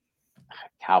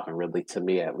Calvin Ridley, to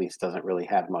me at least, doesn't really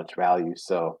have much value.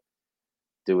 So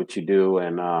do what you do,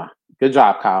 and good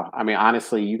job, Kyle. I mean,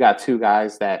 honestly, you got two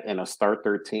guys that in a start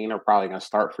 13 are probably going to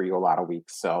start for you a lot of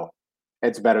weeks. So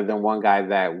it's better than one guy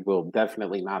that will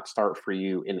definitely not start for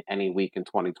you in any week in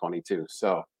 2022.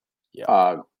 So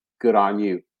good on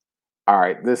you. All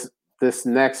right, this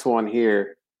next one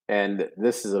here, and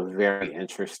this is a very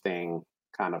interesting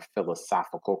kind of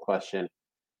philosophical question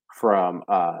from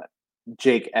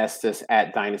Jake Estes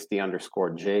at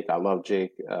Dynasty_Jake. I love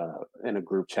Jake in a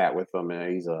group chat with him,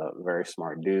 and he's a very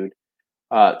smart dude.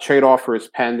 Trade offer is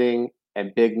pending,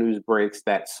 and big news breaks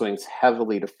that swings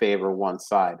heavily to favor one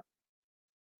side.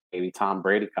 Maybe Tom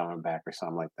Brady coming back or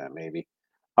something like that. Maybe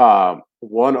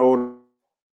one owner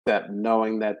that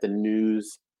knowing that the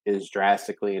news is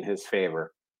drastically in his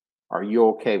favor. Are you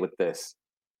okay with this?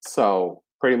 So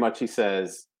pretty much he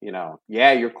says,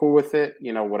 yeah, you're cool with it,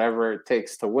 whatever it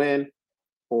takes to win,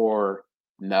 or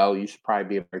no, you should probably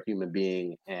be a better human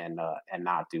being and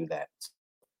not do that.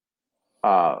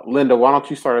 Linda, why don't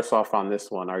you start us off on this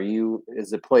one?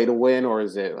 Is it play to win, or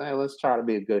is it, let's try to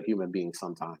be a good human being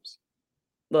sometimes?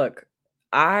 Look,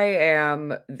 I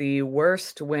am the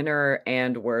worst winner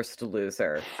and worst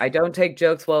loser. I don't take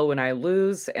jokes well when I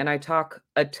lose, and I talk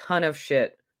a ton of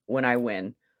shit when I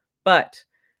win. But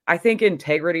I think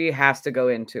integrity has to go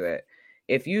into it.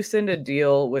 If you send a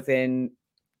deal within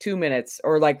 2 minutes,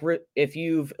 or like if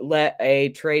you've let a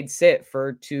trade sit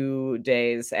for 2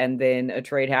 days and then a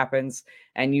trade happens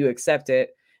and you accept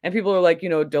it, and people are like,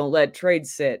 don't let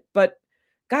trades sit. But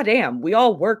goddamn, we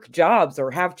all work jobs or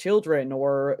have children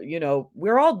or,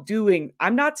 we're all doing,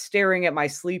 I'm not staring at my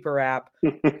sleeper app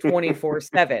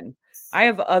 24/7. I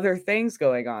have other things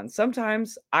going on.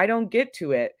 Sometimes I don't get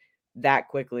to it that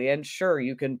quickly. And sure,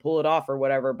 you can pull it off or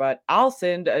whatever, but I'll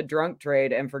send a drunk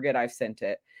trade and forget I've sent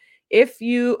it. If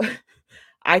you,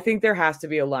 I think there has to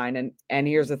be a line. And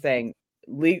here's the thing,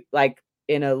 like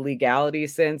in a legality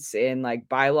sense, in like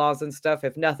bylaws and stuff,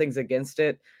 if nothing's against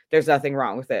it, there's nothing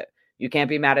wrong with it. You can't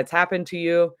be mad it's happened to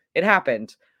you. It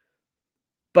happened.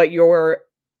 But you're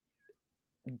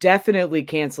definitely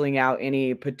canceling out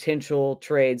any potential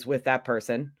trades with that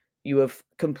person. You have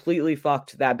completely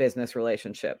fucked that business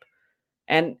relationship.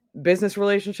 And business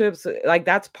relationships, like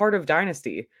that's part of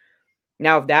Dynasty.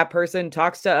 Now, if that person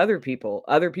talks to other people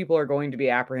are going to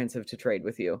be apprehensive to trade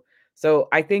with you. So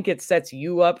I think it sets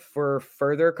you up for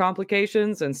further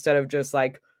complications instead of just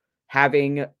like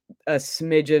having a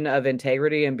smidgen of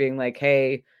integrity and being like,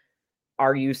 hey,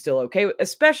 are you still okay?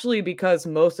 Especially because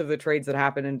most of the trades that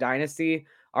happen in Dynasty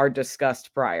are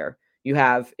discussed prior. You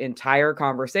have entire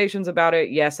conversations about it.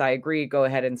 Yes, I agree. Go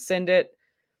ahead and send it.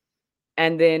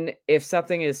 And then if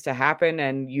something is to happen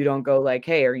and you don't go like,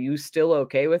 hey, are you still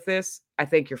okay with this? I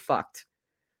think you're fucked.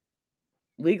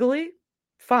 Legally,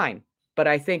 fine. But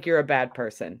I think you're a bad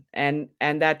person. And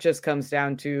that just comes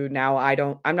down to now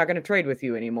I'm not going to trade with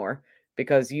you anymore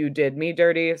because you did me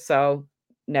dirty. So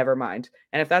never mind.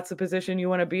 And if that's the position you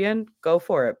want to be in, go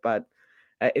for it. But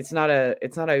it's not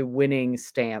a winning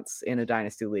stance in a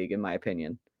dynasty league, in my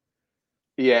opinion.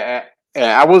 Yeah,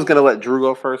 I was gonna let Drew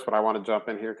go first, but I want to jump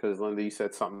in here because Linda, you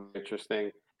said something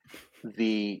interesting.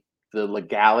 The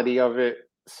legality of it.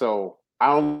 So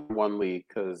I only one league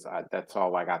because that's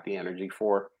all I got the energy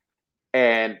for.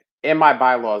 And in my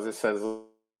bylaws, it says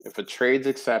if a trade's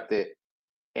accepted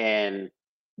and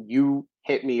you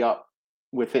hit me up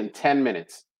within 10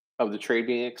 minutes of the trade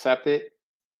being accepted,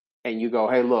 and you go,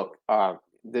 hey, look,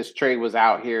 this trade was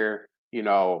out here,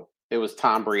 it was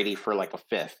Tom Brady for like a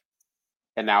fifth.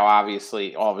 And now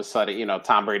obviously all of a sudden,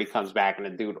 Tom Brady comes back and the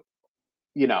dude,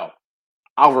 you know,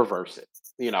 I'll reverse it.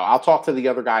 I'll talk to the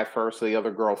other guy first, the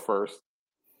other girl first,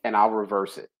 and I'll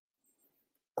reverse it.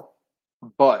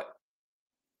 But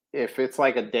if it's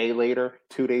like a day later,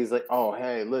 2 days later, oh,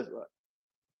 hey,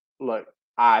 look,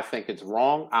 I think it's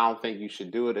wrong. I don't think you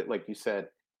should do it. Like you said,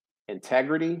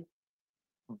 integrity,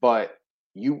 but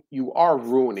you are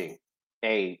ruining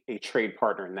a trade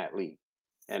partner in that league.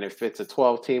 And if it's a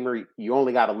 12-teamer, you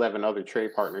only got 11 other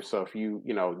trade partners. So if you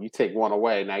take one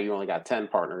away, now you only got 10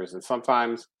 partners. And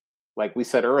sometimes, like we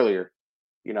said earlier,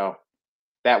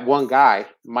 that one guy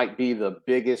might be the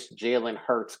biggest Jalen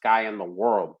Hurts guy in the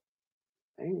world.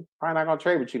 And he's probably not going to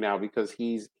trade with you now because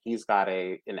he's got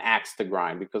an axe to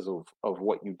grind because of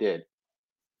what you did.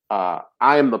 I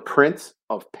am the prince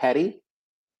of petty.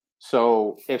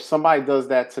 So if somebody does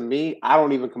that to me, I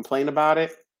don't even complain about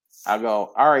it. I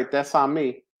go, all right, that's on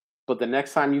me. But the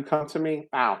next time you come to me,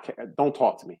 I don't care. Don't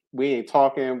talk to me. We ain't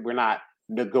talking. We're not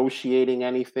negotiating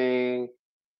anything.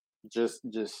 Just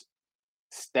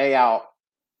stay out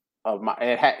of my.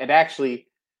 It actually,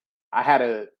 I had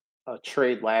a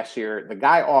trade last year. The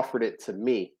guy offered it to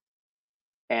me,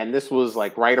 and this was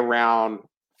like right around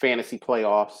fantasy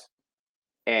playoffs,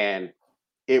 and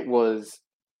it was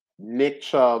Nick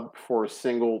Chubb for a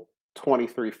single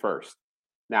 23 first.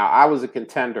 Now I was a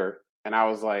contender and I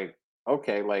was like,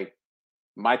 okay, like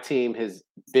my team has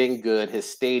been good, has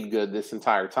stayed good this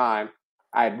entire time.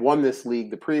 I had won this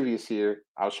league the previous year.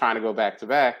 I was trying to go back to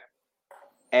back.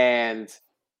 And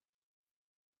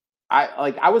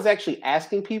I was actually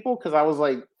asking people because I was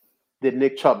like, did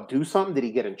Nick Chubb do something? Did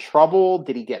he get in trouble?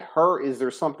 Did he get hurt? Is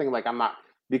there something like I'm not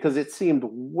because it seemed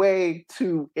way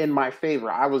too in my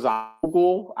favor. I was on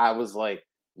Google. I was like,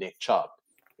 Nick Chubb.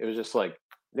 It was just like,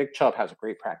 Nick Chubb has a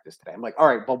great practice today. I'm like, all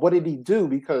right, but what did he do?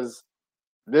 Because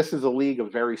this is a league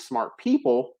of very smart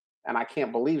people, and I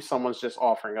can't believe someone's just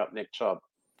offering up Nick Chubb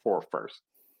for a first.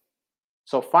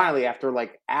 So finally, after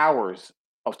like hours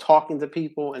of talking to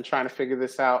people and trying to figure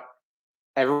this out,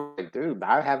 everyone's like, dude,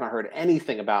 I haven't heard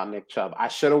anything about Nick Chubb. I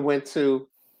should have went to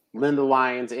Linda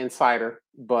Lyons Insider,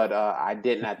 but I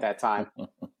didn't at that time.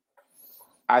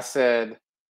 I said,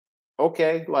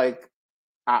 okay, like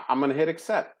I'm going to hit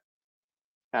accept.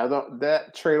 Now,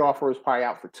 that trade offer was probably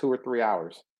out for 2 or 3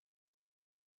 hours.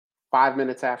 5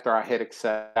 minutes after I hit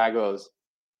accept, guy goes,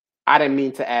 I didn't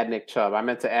mean to add Nick Chubb. I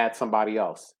meant to add somebody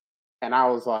else. And I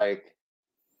was like,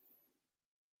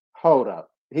 hold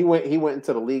up. He went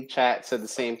into the league chat, said the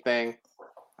same thing.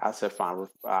 I said, fine,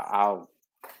 I'll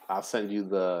send you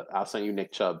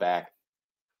Nick Chubb back.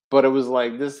 But it was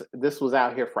like this was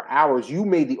out here for hours. You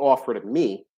made the offer to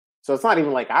me. So it's not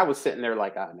even like I was sitting there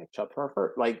like, Nick Chubb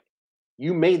hurt. Like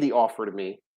you made the offer to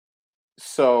me.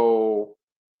 So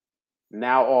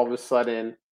now all of a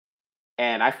sudden,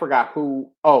 and I forgot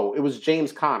who, it was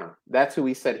James Conner. That's who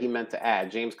he said he meant to add,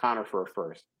 James Conner for a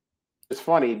first. It's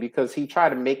funny because he tried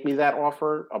to make me that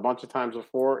offer a bunch of times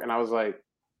before, and I was like,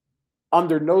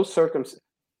 under no circumstance,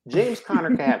 James Conner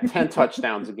can have 10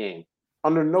 touchdowns a game.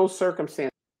 Under no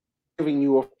circumstance, giving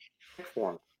you a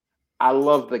for him. I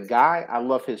love the guy. I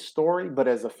love his story, but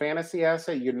as a fantasy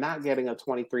asset, you're not getting a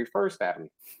 23 first at me.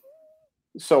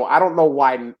 So I don't know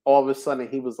why all of a sudden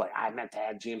he was like, I meant to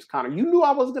add James Conner. You knew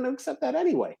I was going to accept that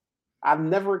anyway. I've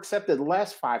never accepted the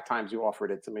last 5 times you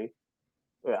offered it to me.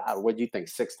 What do you think?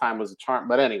 6 times was a charm.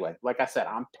 But anyway, like I said,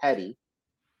 I'm petty,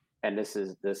 and this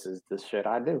is the shit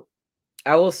I do.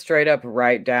 I will straight up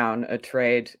write down a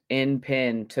trade in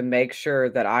pin to make sure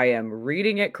that I am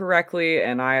reading it correctly.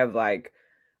 And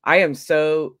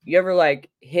you ever like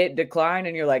hit decline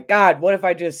and you're like, God, what if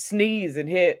I just sneeze and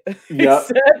hit? Yeah.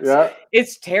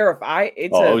 It's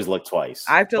terrifying. Always look twice.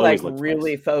 I have to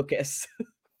really focus.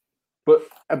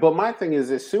 But my thing is,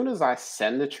 as soon as I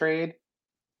send the trade,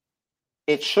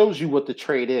 it shows you what the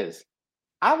trade is.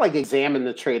 I like examine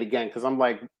the trade again because I'm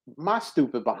like, my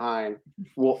stupid behind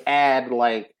will add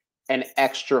like an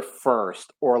extra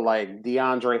first or like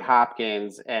DeAndre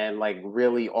Hopkins, and like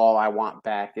really all I want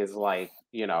back is like,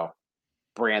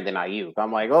 Brandon Ayuk.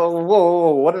 I'm like, oh, whoa, whoa,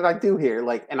 whoa, what did I do here?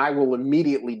 Like, and I will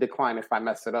immediately decline if I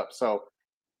mess it up. So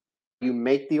you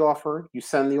make the offer, you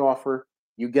send the offer,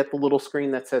 you get the little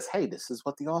screen that says, hey, this is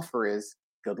what the offer is.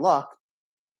 Good luck.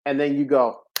 And then you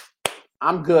go,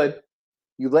 I'm good.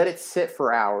 You let it sit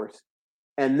for hours.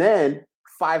 And then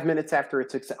 5 minutes after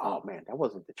it's accepted, oh man, that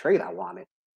wasn't the trade I wanted.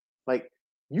 Like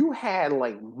you had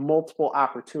like multiple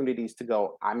opportunities to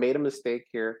go, I made a mistake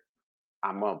here.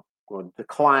 I'm going to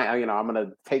decline, you know, I'm going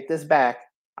to take this back.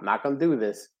 I'm not going to do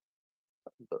this.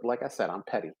 But like I said, I'm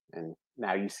petty. And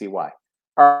now you see why.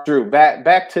 All right, Drew,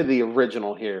 back to the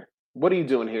original here. What are you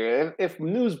doing here? If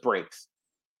news breaks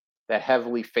that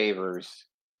heavily favors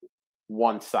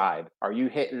one side, are you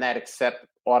hitting that accept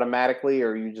automatically,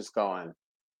 or are you just going,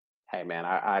 hey man,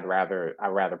 I'd rather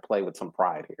play with some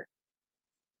pride here?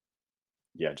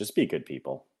 Yeah, just be good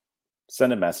people.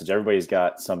 Send a message. Everybody's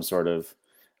got some sort of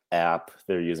app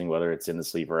they're using, whether it's in the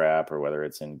Sleeper app or whether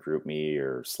it's in GroupMe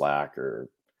or Slack or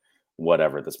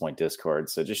whatever at this point, Discord.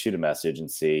 So just shoot a message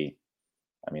and see.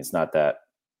 I mean, it's not that,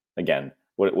 again,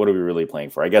 what are we really playing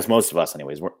for? I guess most of us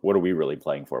anyways, what are we really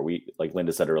playing for? We, like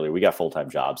Linda said earlier, we got full-time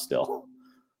jobs still.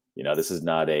 You know, this is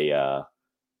not a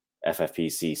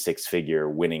FFPC 6-figure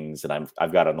winnings that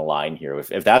I've got on the line here.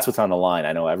 If that's what's on the line,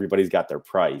 I know everybody's got their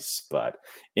price, but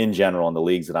in general, in the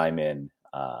leagues that I'm in,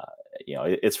 you know,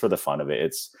 it's for the fun of it.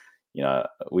 It's, you know,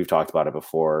 we've talked about it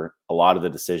before. A lot of the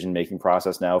decision-making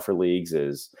process now for leagues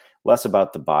is less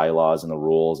about the bylaws and the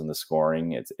rules and the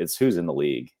scoring. It's who's in the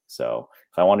league. So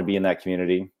if I want to be in that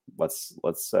community, let's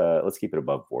keep it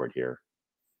above board here.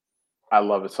 I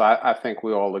love it. So I think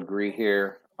we all agree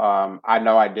here. I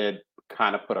know I did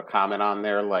kind of put a comment on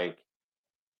there like,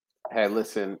 hey,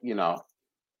 listen, you know,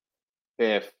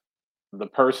 if the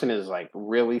person is like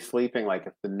really sleeping, like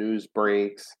if the news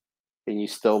breaks and you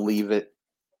still leave it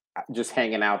just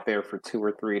hanging out there for 2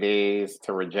 or 3 days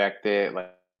to reject it,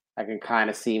 like I can kind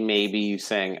of see maybe you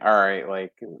saying, all right,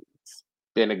 like it's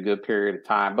been a good period of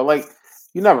time, but like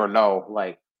you never know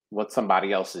like what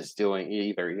somebody else is doing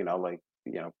either, you know, like,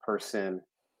 you know,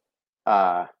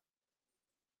 uh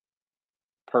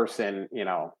person, you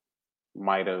know,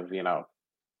 might have, you know,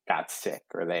 got sick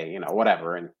or they, you know,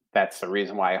 whatever. And that's the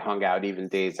reason why I hung out even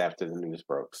days after the news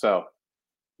broke. So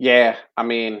yeah, I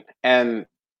mean, and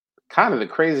kind of the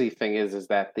crazy thing is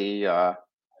that the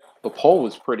poll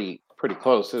was pretty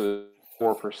close. It was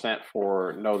 4%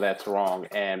 for no, that's wrong,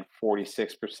 and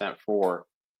 46% for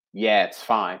yeah, it's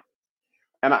fine.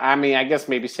 And I mean, I guess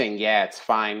maybe saying yeah, it's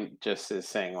fine just is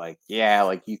saying like yeah,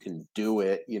 like you can do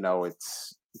it, you know,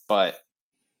 it's but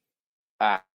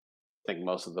I think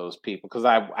most of those people, because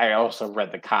I also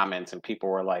read the comments and people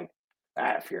were like,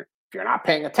 if you're not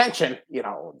paying attention, you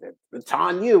know, it's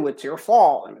on you, it's your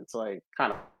fault, and it's like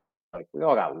kind of like we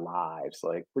all got lives,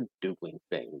 like we're doing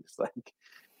things, like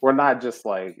we're not just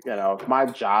like, you know, if my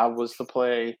job was to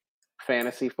play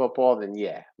fantasy football, then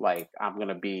yeah, like I'm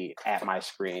gonna be at my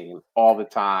screen all the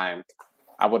time.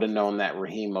 I would have known that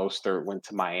Raheem Mostert went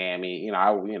to Miami, you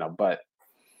know, but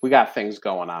we got things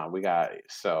going on. We got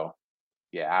so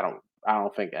yeah, I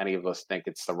don't think any of us think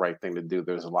it's the right thing to do.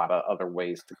 There's a lot of other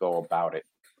ways to go about it.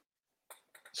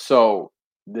 So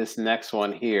this next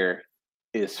one here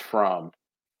is from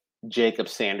Jacob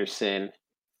Sanderson,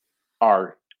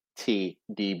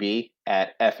 RTDB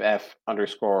at FF_RTDB.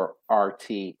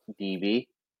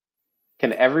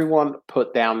 Can everyone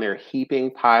put down their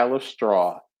heaping pile of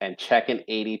straw and check an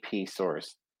ADP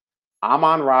source?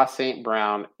 Amon-Ra St.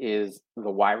 Brown is the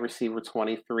wide receiver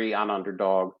 23 on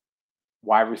Underdog,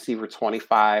 wide receiver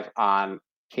 25 on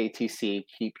KTC,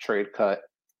 Keep Trade Cut,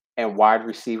 and wide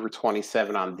receiver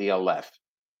 27 on DLF.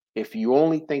 If you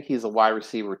only think he's a wide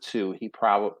receiver 2, he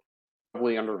probably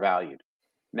undervalued.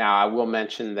 Now, I will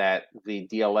mention that the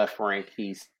DLF rank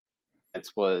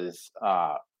was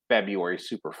February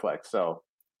Superflex. So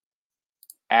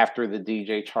after the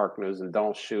DJ Chark news, and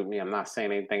don't shoot me, I'm not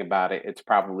saying anything about it. It's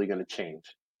probably going to change.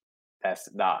 That's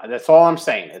all I'm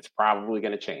saying. It's probably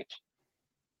going to change.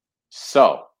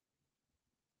 So,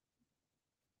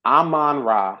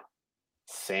 Amon-Ra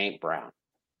St. Brown.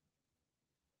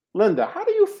 Linda, how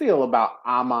do you feel about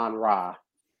Amon-Ra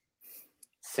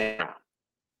St. Brown?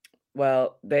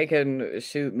 Well, they can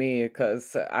shoot me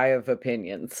because I have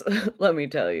opinions. Let me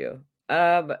tell you.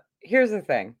 Here's the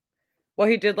thing. What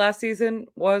he did last season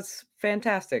was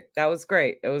fantastic. That was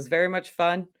great. It was very much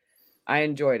fun. I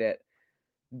enjoyed it.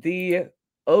 The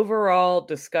overall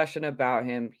discussion about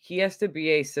him, he has to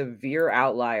be a severe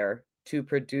outlier to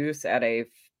produce at a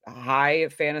high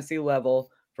fantasy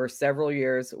level for several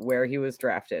years where he was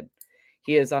drafted.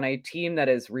 He is on a team that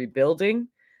is rebuilding.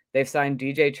 They've signed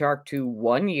DJ Chark to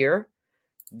 1 year.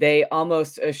 they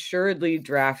almost assuredly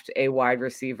draft a wide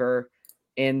receiver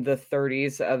in the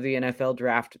 30s of the NFL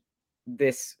draft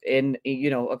this in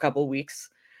a couple weeks.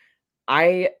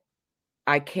 I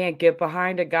can't get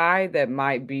behind a guy that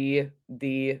might be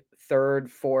the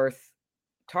third, fourth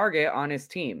target on his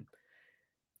team.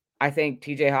 I think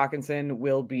TJ Hawkinson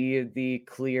will be the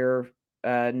clear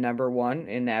number one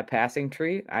in that passing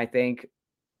tree. I think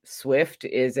Swift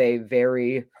is a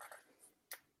very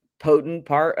potent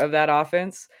part of that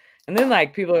offense. And then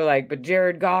people are like, but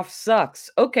Jared Goff sucks.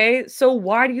 Okay, so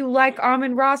why do you like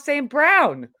Amon-Ra St.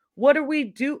 Brown? What do we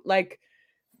do?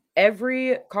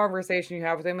 Every conversation you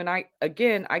have with him, and I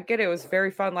get it. It was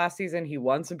very fun last season. He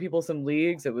won some people some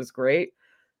leagues. It was great.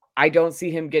 I don't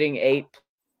see him getting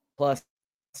 8+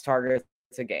 targets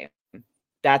a game.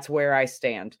 That's where I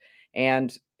stand.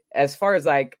 And as far as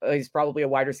he's probably a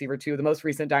wide receiver too. The most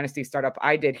recent dynasty startup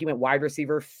I did, he went wide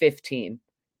receiver 15.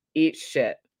 Eat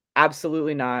shit.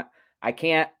 Absolutely not. I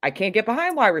can't get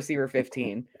behind wide receiver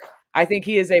 15. I think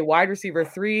he is a wide receiver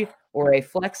 3 or a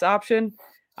flex option.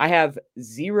 I have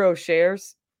 0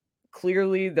 shares.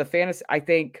 Clearly the fantasy, I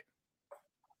think,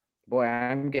 boy,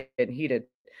 I'm getting heated.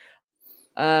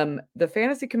 The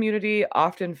fantasy community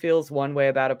often feels one way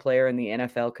about a player, and the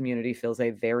NFL community feels a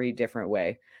very different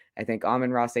way. I think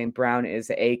Amon-Ra St. Brown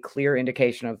is a clear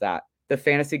indication of that. The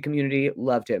fantasy community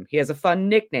loved him. He has a fun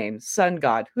nickname, Sun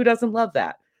God. Who doesn't love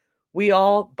that? We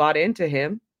all bought into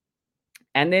him.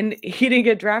 And then he didn't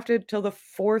get drafted till the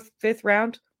 4th, 5th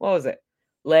round. What was it?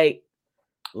 Late.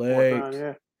 Round,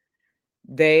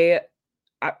 yeah.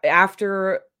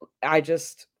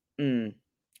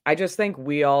 I just think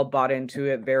we all bought into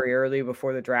it very early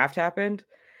before the draft happened.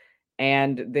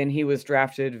 And then he was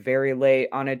drafted very late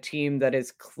on a team that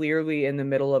is clearly in the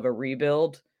middle of a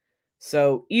rebuild.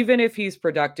 So even if he's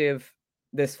productive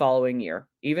this following year,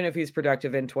 even if he's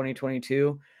productive in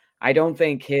 2022, I don't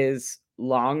think his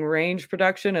long range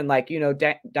production and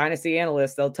dynasty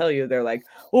analysts, they'll tell you, they're like,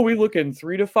 well, we look in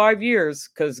 3 to 5 years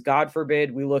because God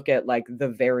forbid we look at the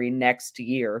very next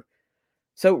year.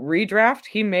 So redraft,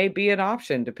 he may be an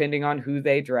option depending on who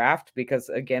they draft, because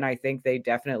again, I think they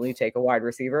definitely take a wide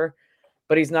receiver,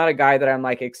 but he's not a guy that I'm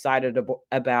excited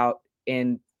about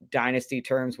in dynasty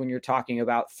terms when you're talking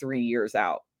about 3 years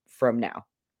out from now.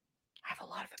 I have a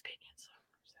lot of opinions.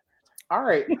 All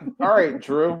right,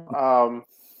 Drew.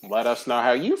 Let us know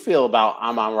how you feel about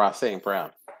Amon-Ra St.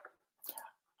 Brown.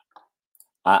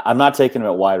 I'm not taking him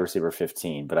at wide receiver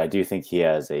 15, but I do think he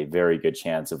has a very good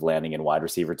chance of landing in wide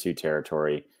receiver 2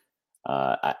 territory.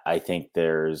 I think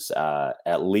there's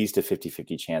at least a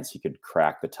 50-50 chance he could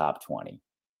crack the top 20.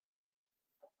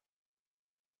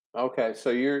 Okay, so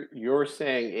you're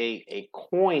saying a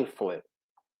coin flip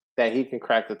that he can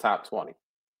crack the top 20.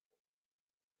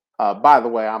 By the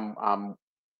way, I'm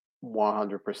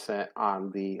 100%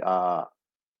 on the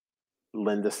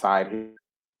Linda side here.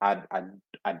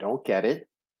 I don't get it.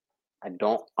 I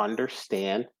don't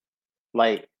understand.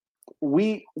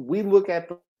 We look at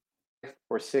the 5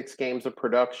 or 6 games of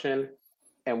production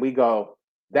and we go,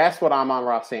 that's what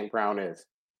Amon-Ra St. Brown is.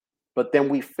 But then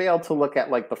we fail to look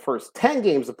at the first 10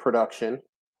 games of production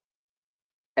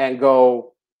and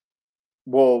go,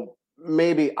 well,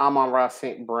 maybe Amon-Ra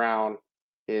St. Brown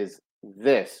is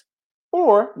this.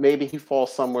 Or maybe he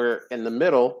falls somewhere in the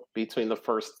middle between the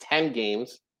first 10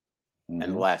 games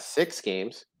and the last 6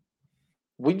 games.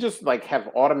 We just have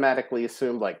automatically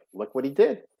assumed look what he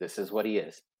did. This is what he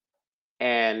is.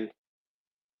 And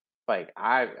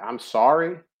I'm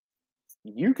sorry.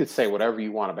 You could say whatever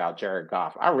you want about Jared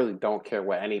Goff. I really don't care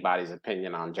what anybody's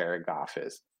opinion on Jared Goff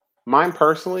is. Mine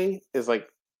personally is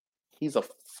he's a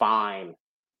fine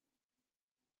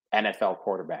NFL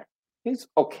quarterback. He's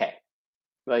okay.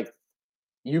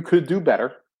 You could do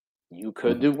better. You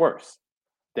could do worse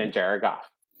than Jared Goff.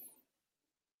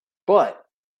 But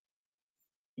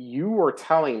you were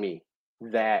telling me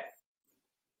that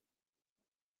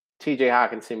TJ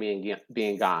Hawkinson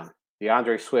being gone,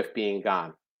 DeAndre Swift being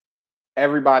gone,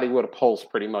 everybody with a pulse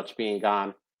pretty much being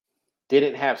gone,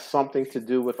 didn't have something to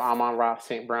do with Amon-Ra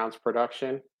St. Brown's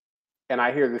production. And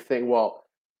I hear the thing, well,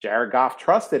 Jared Goff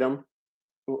trusted him.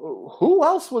 Who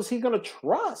else was he going to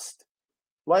trust?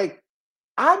 I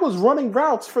was running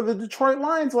routes for the Detroit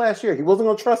Lions last year. He wasn't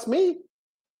going to trust me.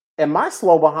 Am I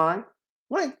slow behind?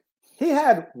 He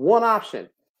had one option.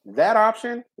 That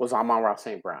option was Amon-Ra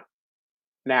St. Brown.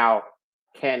 Now,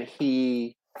 can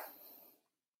he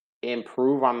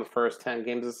improve on the first 10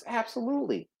 games?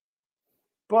 Absolutely.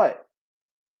 But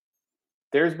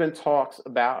there's been talks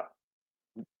about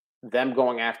them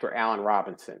going after Allen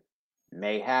Robinson.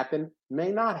 May happen,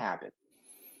 may not happen.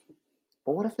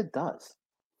 But what if it does?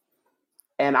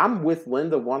 And I'm with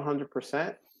Linda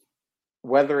 100%,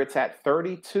 whether it's at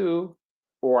 32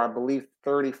 or I believe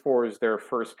 34 is their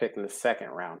first pick in the second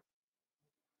round.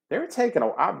 They're taking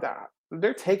a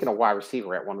wide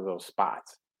receiver at one of those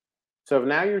spots. So if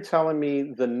now you're telling me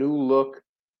the new look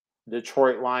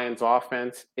Detroit Lions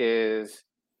offense is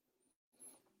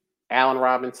Allen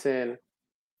Robinson,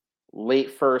 late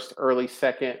first, early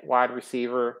second wide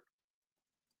receiver,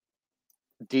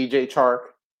 DJ Chark,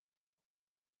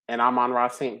 and Amon-Ra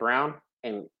St. Brown.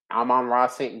 And Amon-Ra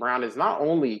St. Brown is not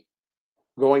only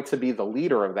going to be the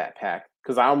leader of that pack,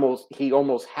 because he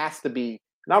almost has to be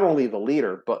not only the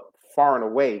leader, but far and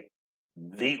away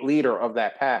the leader of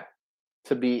that pack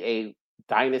to be a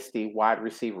dynasty wide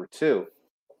receiver too.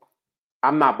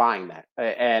 I'm not buying that.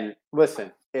 And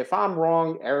listen, if I'm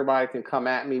wrong, everybody can come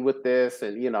at me with this.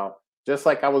 And, just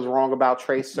like I was wrong about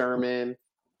Trey Sermon,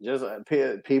 just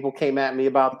people came at me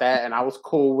about that and I was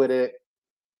cool with it.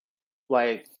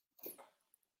 Like,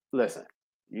 listen,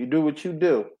 you do what you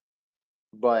do.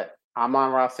 But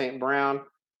Amon-Ra St. Brown,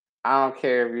 I don't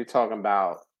care if you're talking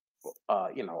about,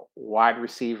 wide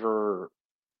receiver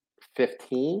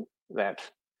 15.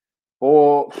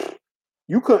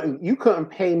 You couldn't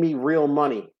pay me real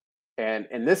money, and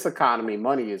in this economy,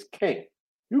 money is king.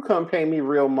 You couldn't pay me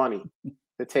real money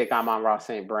to take Amon-Ra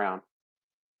St. Brown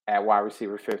at wide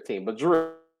receiver 15. But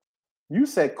Drew, you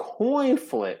said coin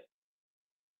flip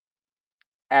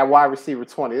at wide receiver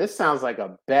 20. This sounds like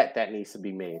a bet that needs to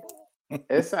be made.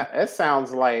 It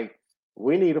sounds like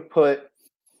we need to put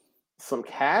some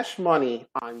cash money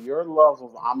on your love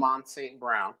of Amon St.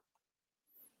 Brown.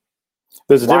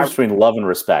 There's a difference between love and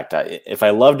respect. If I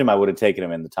loved him, I would have taken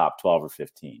him in the top 12 or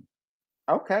 15.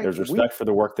 Okay. There's respect for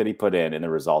the work that he put in and the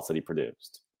results that he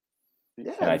produced.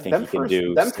 Yeah, and I think he can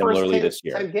do similarly this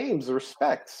year. 10 games,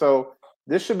 respect. So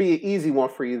this should be an easy one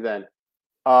for you then.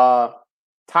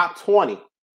 Top 20.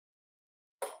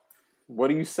 What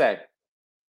do you say?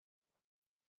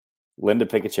 Linda,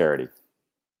 pick a charity.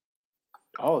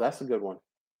 Oh, that's a good one.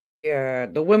 Yeah,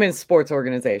 the Women's Sports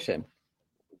Organization.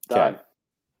 Done. Okay.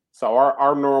 So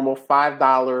our normal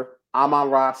 $5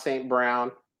 Amon-Ra St.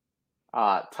 Brown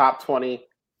top 20.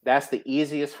 That's the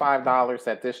easiest $5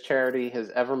 that this charity has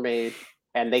ever made,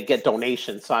 and they get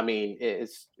donations. So I mean,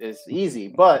 it's easy.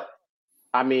 But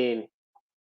I mean,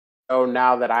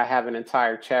 now that I have an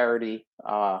entire charity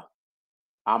on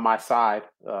my side,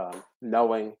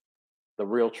 knowing the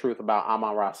real truth about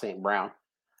Amon-Ra St. Brown.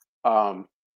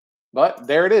 But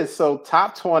there it is. So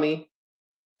top 20.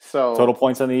 So total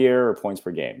points on the year or points per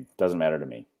game? Doesn't matter to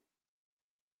me.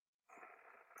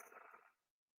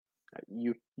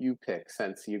 You pick,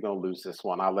 since you're gonna lose this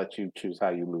one. I'll let you choose how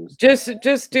you lose.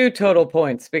 Just do total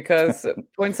points, because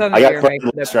points on the year. I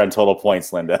got on total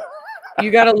points, Linda. You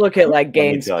got to look at like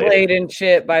games played and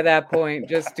shit by that point.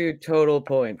 Just do total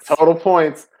points. Total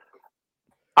points.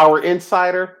 Our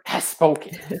insider has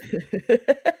spoken.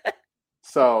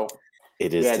 So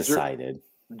it is decided.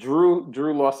 Drew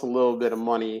lost a little bit of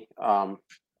money last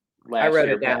I wrote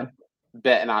it down.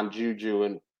 Betting on Juju,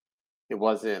 and it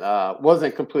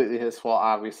wasn't completely his fault.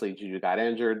 Obviously, Juju got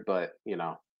injured, but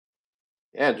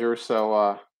yeah, Drew.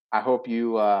 So I hope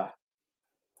you got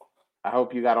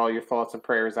all your thoughts and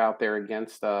prayers out there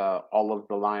against all of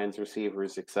the Lions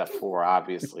receivers, except for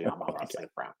obviously Amon-Ra St.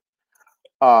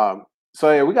 Brown.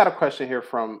 So yeah, we got a question here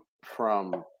from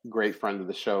great friend of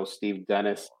the show, Steve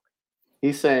Dennis.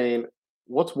 He's saying,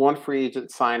 what's one free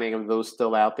agent signing of those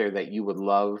still out there that you would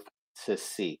love to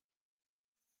see?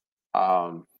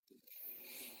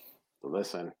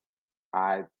 Listen,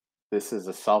 this is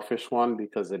a selfish one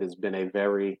because it has been a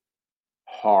very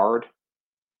hard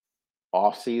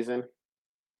off season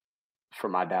for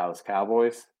my Dallas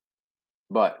Cowboys.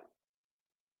 But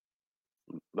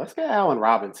let's get Allen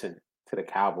Robinson to the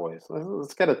Cowboys.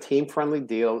 Let's get a team-friendly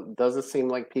deal. It doesn't seem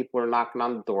like people are knocking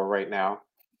on the door right now.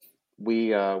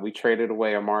 We traded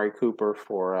away Amari Cooper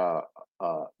for a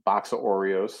box of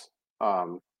Oreos.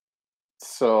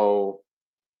 So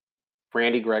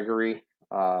Randy Gregory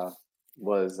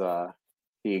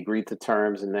he agreed to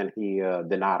terms, and then he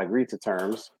did not agree to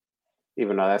terms,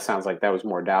 even though that sounds like that was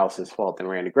more Dallas's fault than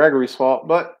Randy Gregory's fault.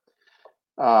 But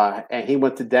and he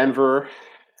went to Denver.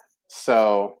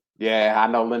 So yeah, I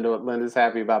know Linda's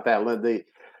happy about that.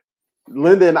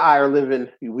 Linda and I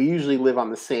we usually live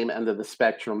on the same end of the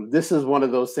spectrum. This is one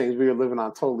of those things we are living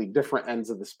on totally different ends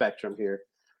of the spectrum here.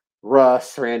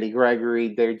 Russ, Randy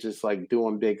Gregory, they're just like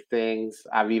doing big things.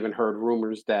 I've even heard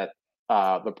rumors that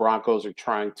the Broncos are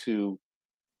trying to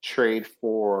trade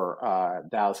for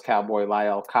Dallas Cowboy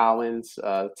La'el Collins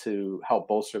to help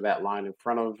bolster that line in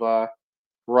front of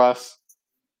Russ.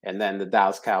 And then the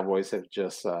Dallas Cowboys have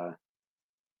just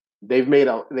they've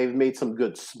made some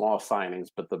good small signings,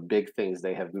 but the big things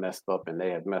they have messed up, and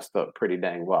they have messed up pretty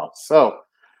dang well. So,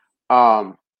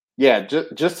 yeah,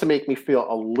 just to make me feel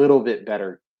a little bit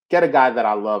better, get a guy that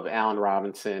I love, Allen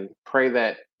Robinson. Pray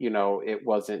that it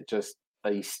wasn't just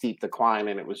a steep decline,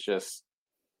 and it was just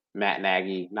Matt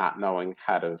Nagy not knowing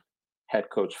how to head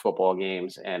coach football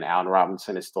games. And Allen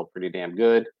Robinson is still pretty damn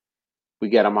good. We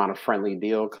get him on a friendly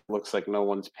deal. Looks like no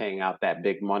one's paying out that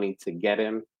big money to get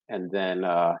him, and then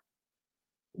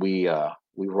we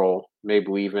roll. Maybe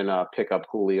we even pick up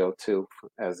Julio too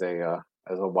as a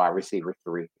wide receiver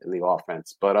 3 in the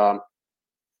offense. But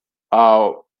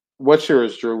uh, what's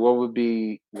yours, Drew? What would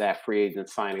be that free agent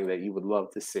signing that you would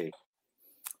love to see?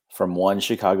 From one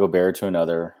Chicago Bear to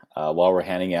another, while we're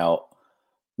handing out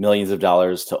millions of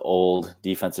dollars to old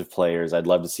defensive players, I'd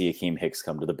love to see Akeem Hicks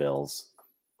come to the Bills.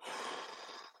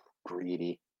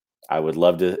 Greedy. I would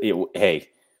love to. Hey,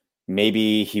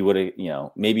 maybe he would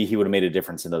have, maybe he would have made a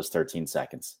difference in those 13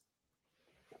 seconds.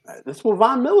 That's what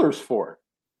Von Miller's for.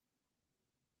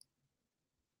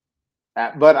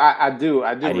 But I do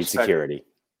need respect, security.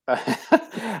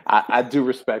 I do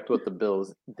respect what the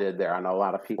Bills did there. I know a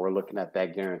lot of people were looking at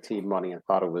that guaranteed money and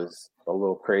thought it was a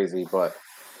little crazy, but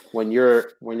when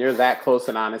you're that close,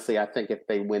 and honestly, I think if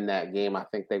they win that game, I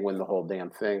think they win the whole damn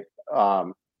thing.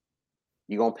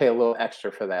 You're gonna pay a little extra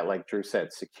for that, like Drew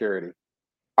said, security.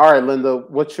 All right, Linda,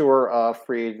 what's your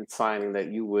free agent signing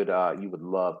that you would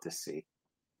love to see?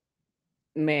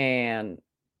 Man,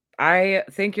 I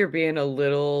think you're being a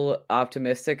little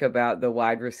optimistic about the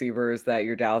wide receivers that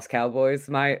your Dallas Cowboys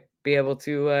might be able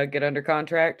to get under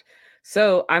contract.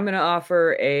 So I'm going to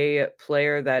offer a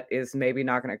player that is maybe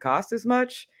not going to cost as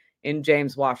much in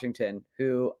James Washington,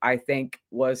 who I think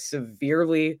was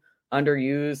severely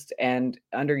underused and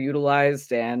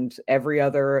underutilized, and every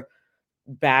other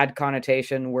bad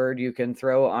connotation word you can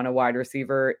throw on a wide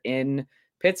receiver in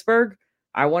Pittsburgh.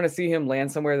 I want to see him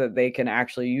land somewhere that they can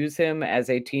actually use him as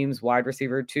a team's wide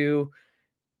receiver too.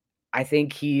 I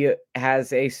think he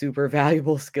has a super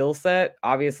valuable skill set.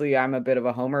 Obviously, I'm a bit of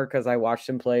a homer because I watched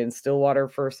him play in Stillwater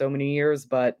for so many years,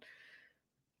 but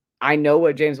I know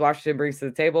what James Washington brings to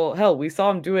the table. Hell, we saw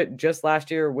him do it just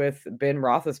last year with Ben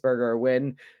Roethlisberger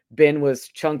when Ben was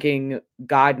chunking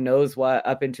God knows what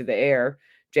up into the air.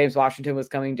 James Washington was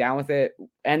coming down with it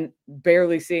and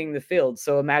barely seeing the field.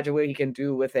 So imagine what he can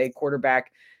do with a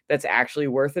quarterback that's actually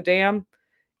worth a damn.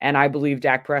 And I believe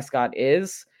Dak Prescott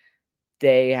is.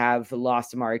 They have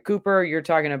lost Amari Cooper. You're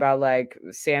talking about like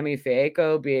Sammy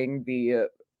Fehoko being the,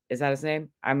 is that his name?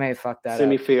 I may have fucked that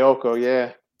Simi up. Fehoko,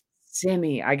 yeah.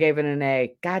 Simi, I gave it an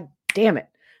A. God damn it.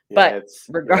 Yeah,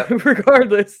 But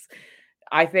regardless,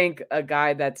 I think a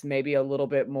guy that's maybe a little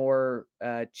bit more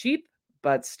cheap,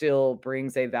 but still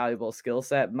brings a valuable skill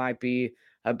set might be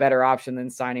a better option than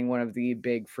signing one of the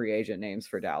big free agent names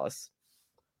for Dallas.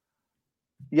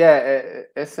 Yeah,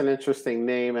 it's an interesting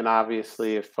name, and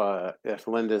obviously, if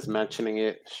Linda's mentioning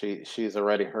it, she's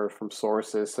already heard from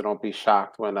sources. So don't be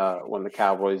shocked when the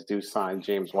Cowboys do sign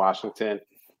James Washington,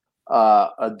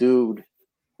 a dude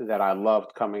that I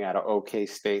loved coming out of OK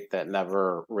State that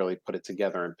never really put it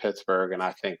together in Pittsburgh, and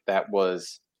I think that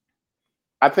was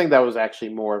actually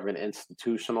more of an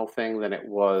institutional thing than it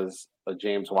was a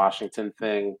James Washington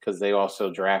thing, because they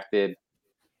also drafted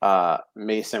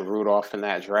Mason Rudolph in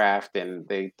that draft, and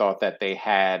they thought that they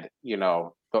had,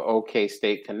 the OK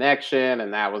State connection,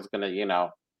 and that was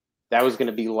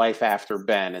gonna be life after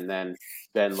Ben, and then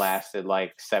Ben lasted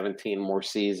like 17 more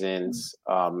seasons,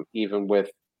 even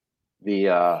with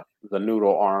the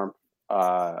noodle arm,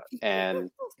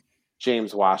 and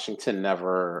James Washington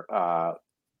never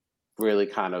really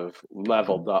kind of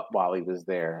leveled up while he was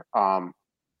there. I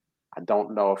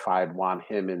don't know if I'd want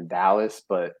him in Dallas,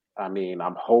 but I mean,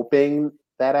 I'm hoping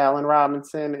that Allen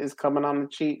Robinson is coming on the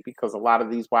cheap, because a lot of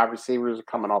these wide receivers are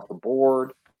coming off the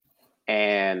board,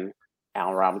 and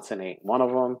Allen Robinson ain't one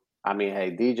of them. I mean,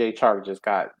 hey, DJ Chark just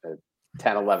got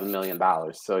 $10-11 million.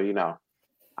 So,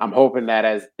 I'm hoping that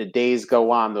as the days go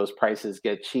on, those prices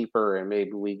get cheaper, and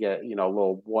maybe we get, a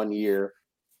little 1 year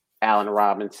Allen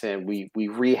Robinson. We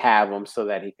rehab him so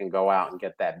that he can go out and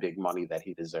get that big money that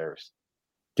he deserves.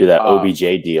 Do that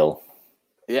OBJ deal.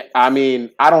 Yeah, I mean,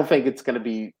 I don't think it's going to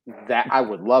be that. I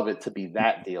would love it to be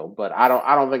that deal, but I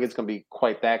don't think it's going to be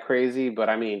quite that crazy. But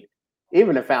I mean,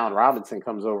 even if Allen Robinson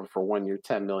comes over for 1 year,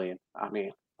 $10 million, I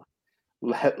mean,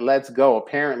 let's go.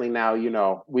 Apparently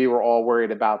now, we were all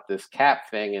worried about this cap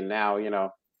thing, and now,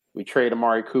 we trade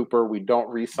Amari Cooper. We don't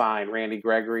re-sign Randy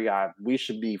Gregory. We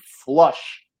should be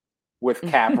flush with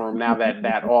cap room now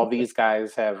that all these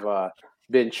guys have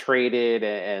been traded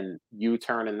and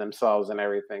U-turning themselves and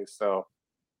everything. So,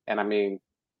 and I mean,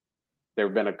 there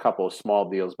have been a couple of small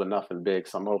deals, but nothing big.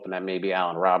 So I'm hoping that maybe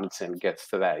Allen Robinson gets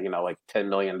to that, like $10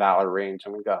 million range,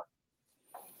 and we go,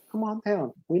 come on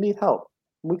down. We need help.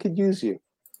 We could use you.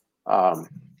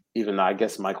 Even though I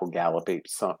guess Michael Gallup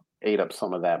ate up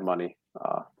some of that money.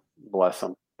 Bless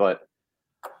him. But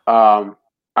all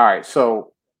right.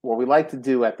 So what we like to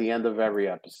do at the end of every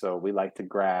episode, we like to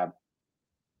grab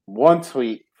one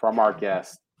tweet from our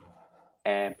guest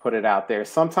and put it out there.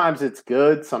 Sometimes it's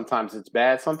good, sometimes it's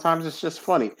bad, sometimes it's just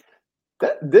funny.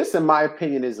 This, in my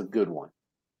opinion, is a good one.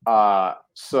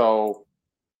 So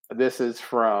this is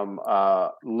from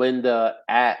Linda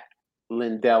at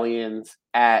Lindellians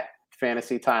at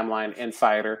Fantasy Timeline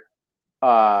Insider.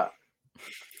 The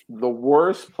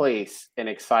worst place an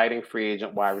exciting free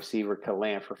agent wide receiver could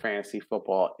land for fantasy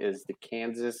football is the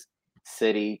Kansas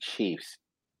City Chiefs.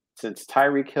 Since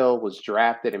Tyreek Hill was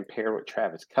drafted and paired with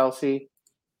Travis Kelce,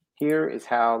 here is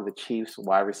how the Chiefs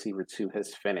wide receiver 2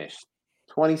 has finished.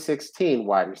 2016,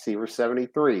 wide receiver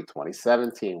 73.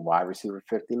 2017, wide receiver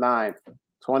 59.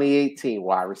 2018,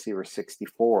 wide receiver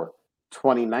 64.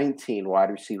 2019, wide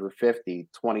receiver 50.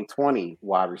 2020,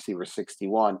 wide receiver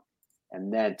 61.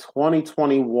 And then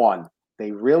 2021,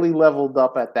 they really leveled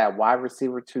up at that wide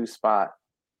receiver 2 spot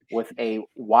with a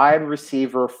wide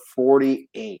receiver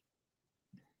 48.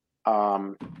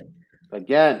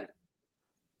 Again,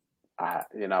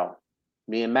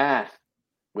 me and math,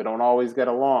 we don't always get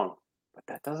along, but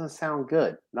that doesn't sound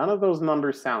good. None of those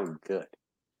numbers sound good.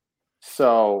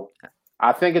 So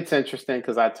I think it's interesting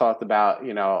because I talked about,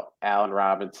 Allen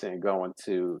Robinson going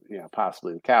to,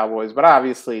 possibly the Cowboys, but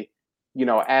obviously,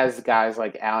 as guys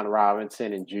like Allen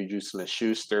Robinson and Juju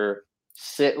Smith-Schuster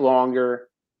sit longer,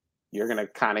 you're going to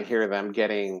kind of hear them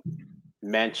getting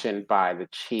mentioned by the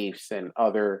Chiefs and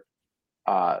other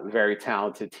very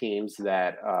talented teams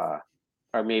that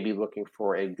are maybe looking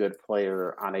for a good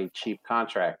player on a cheap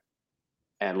contract.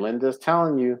 And Linda's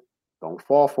telling you, don't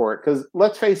fall for it. Because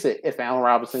let's face it, if Allen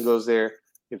Robinson goes there,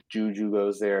 if Juju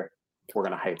goes there, we're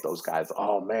going to hype those guys.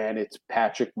 Oh, man, it's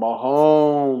Patrick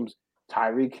Mahomes.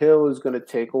 Tyreek Hill is going to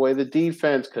take away the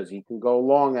defense because he can go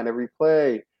long on every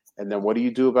play. And then what do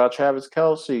you do about Travis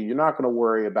Kelce? You're not going to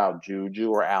worry about Juju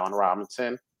or Allen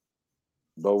Robinson.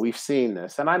 But we've seen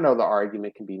this. And I know the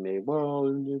argument can be made,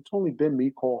 well, it's only been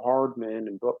Mecole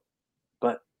Hardman.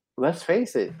 But let's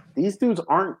face it, these dudes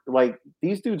aren't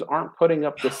putting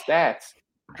up the stats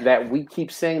that we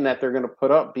keep saying that they're going to put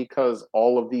up because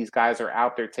all of these guys are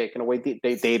out there taking away.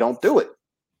 They don't do it.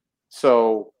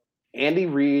 So Andy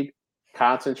Reid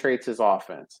concentrates his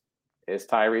offense. It's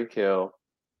Tyreek Hill.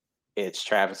 It's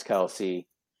Travis Kelce.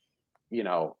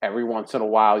 Every once in a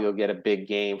while you'll get a big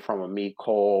game from a Mecole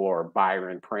or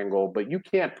Byron Pringle, but you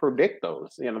can't predict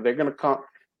those. They're going to come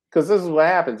because this is what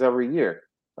happens every year.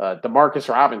 DeMarcus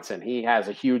Robinson, he has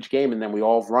a huge game, and then we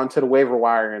all run to the waiver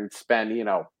wire and spend,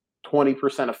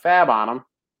 20% of fab on him.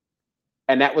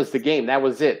 And that was the game. That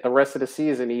was it. The rest of the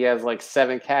season, he has like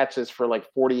 7 catches for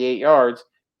like 48 yards.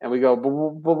 And we go,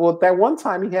 but that one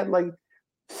time he had like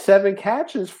 7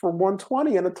 catches for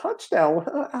 120 and a touchdown.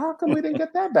 How come we didn't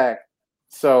get that back?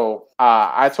 So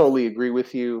I totally agree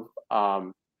with you.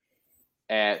 And,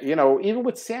 even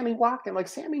with Sammy Watkins, like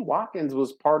Sammy Watkins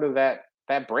was part of that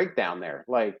breakdown there.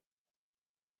 Like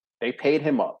they paid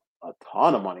him a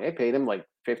ton of money. They paid him like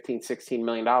 $15, $16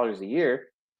 million a year.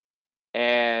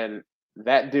 And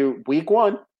that dude, week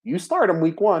 1, you start him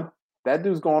week 1. That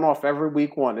dude's going off every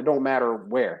week 1. It don't matter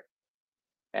where.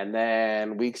 And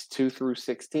then weeks 2 through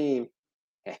 16,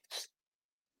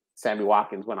 Sammy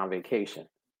Watkins went on vacation.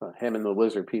 Him and the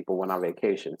lizard people went on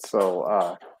vacation.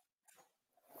 So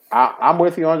I'm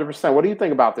with you 100%. What do you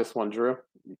think about this one, Drew?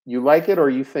 You like it, or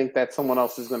you think that someone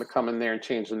else is going to come in there and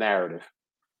change the narrative?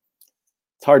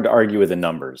 It's hard to argue with the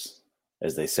numbers,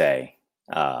 as they say.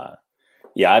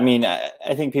 Yeah, I mean, I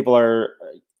think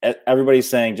everybody's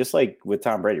saying, just like with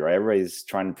Tom Brady, right? Everybody's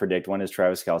trying to predict, when is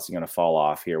Travis Kelce going to fall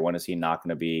off here? When is he not going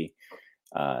to be,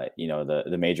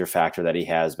 the major factor that he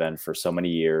has been for so many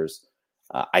years?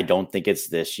 I don't think it's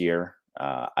this year.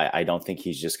 I don't think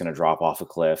he's just going to drop off a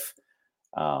cliff.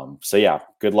 So yeah,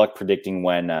 good luck predicting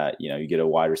when, you get a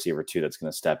wide receiver 2 that's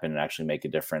going to step in and actually make a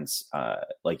difference.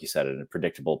 Like you said, at a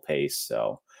predictable pace.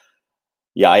 So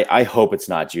yeah, I hope it's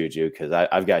not Juju, because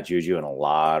I've got Juju in a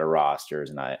lot of rosters,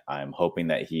 and I'm hoping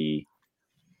that he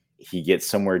gets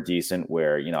somewhere decent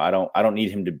where, I don't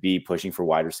need him to be pushing for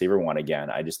wide receiver 1 again.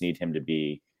 I just need him to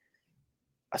be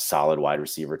a solid wide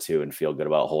receiver 2 and feel good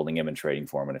about holding him and trading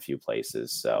for him in a few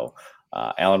places. So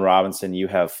Allen Robinson, you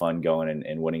have fun going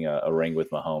and winning a ring with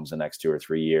Mahomes the next 2 or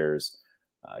 3 years.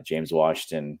 James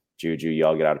Washington, Juju, you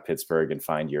all get out of Pittsburgh and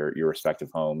find your respective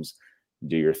homes,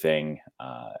 do your thing,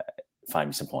 find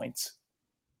me some points.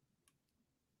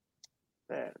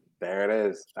 There it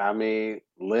is. I mean,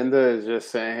 Linda is just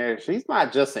saying here, she's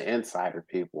not just an insider,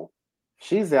 people.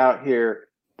 She's out here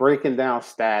breaking down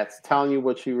stats, telling you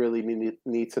what you really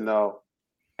need to know.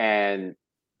 And,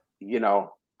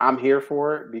 I'm here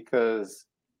for it because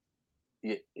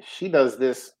she does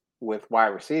this with wide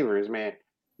receivers, man.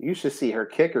 You should see her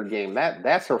kicker game.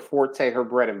 That's her forte, her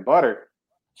bread and butter.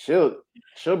 She'll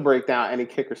break down any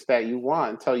kicker stat you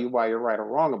want and tell you why you're right or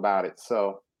wrong about it.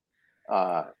 So,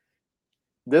 uh,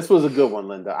 this was a good one,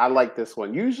 Linda. I like this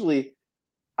one. Usually,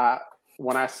 uh,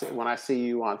 when I see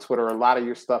you on Twitter, a lot of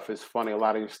your stuff is funny. A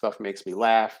lot of your stuff makes me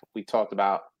laugh. We talked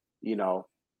about,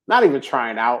 not even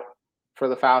trying out for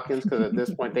the Falcons because at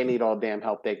this point they need all damn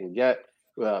help they can get,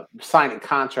 signing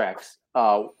contracts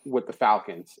with the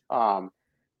Falcons.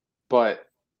 But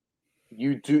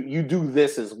you do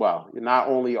this as well. Not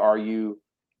only are you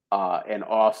an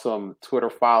awesome Twitter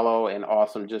follow and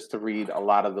awesome just to read a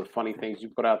lot of the funny things you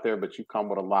put out there, but you come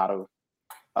with a lot of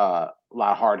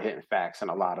hard hitting facts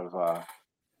and a lot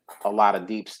of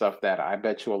deep stuff that I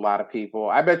bet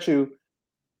you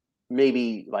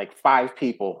maybe like 5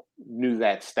 people knew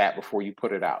that stat before you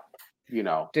put it out.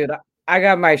 Dude, I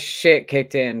got my shit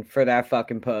kicked in for that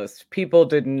fucking post. People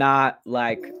did not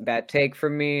like that take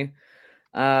from me.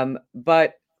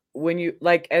 But when you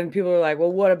and people are like,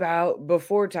 well, what about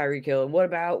before Tyreek Hill? And what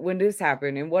about when this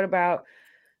happened? And what about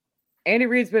Andy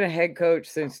Reid's been a head coach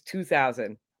since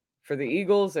 2000 for the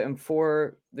Eagles and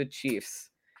for the Chiefs.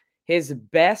 His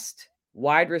best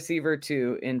wide receiver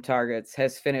 2 in targets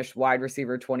has finished wide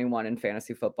receiver 21 in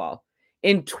fantasy football.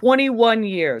 In 21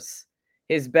 years,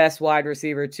 his best wide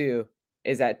receiver 2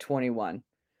 is at 21.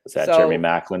 Is that Jeremy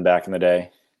Maclin back in the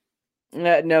day?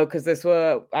 No, because this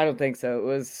was, I don't think so. It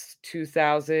was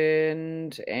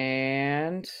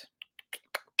 2010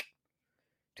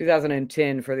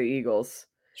 for the Eagles.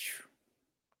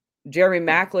 Jeremy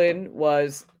Maclin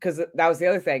was, because that was the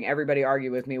other thing. Everybody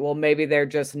argued with me. Well, maybe they're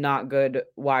just not good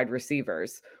wide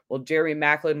receivers. Well, Jeremy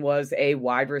Maclin was a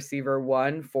wide receiver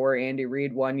 1 for Andy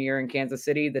Reid 1 year in Kansas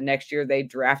City. The next year they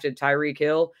drafted Tyreek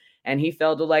Hill and he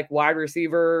fell to like wide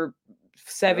receiver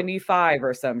 75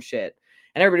 or some shit.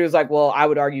 And everybody was like, well, I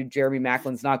would argue Jeremy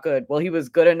Maclin's not good. Well, he was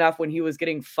good enough when he was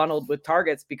getting funneled with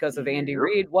targets because of Andy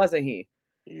Reid, wasn't he?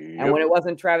 And when it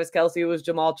wasn't Travis Kelce, it was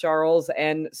Jamal Charles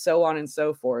and so on and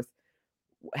so forth.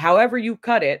 However you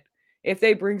cut it, if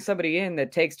they bring somebody in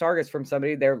that takes targets from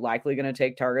somebody, they're likely going to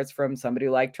take targets from somebody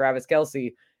like Travis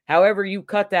Kelce. However you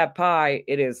cut that pie,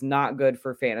 it is not good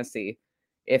for fantasy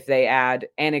if they add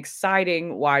an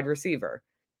exciting wide receiver.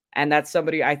 And that's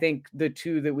somebody, I think the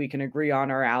 2 that we can agree on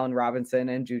are Allen Robinson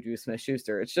and Juju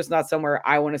Smith-Schuster. It's just not somewhere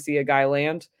I want to see a guy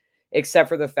land, except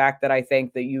for the fact that I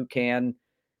think that you can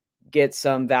get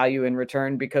some value in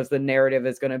return because the narrative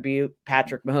is going to be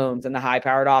Patrick Mahomes and the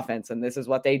high-powered offense, and this is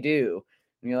what they do.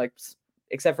 And you're like,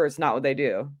 except for it's not what they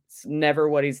do. It's never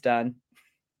what he's done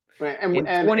in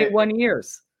 21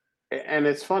 years. And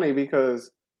it's funny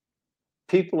because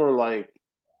people are like,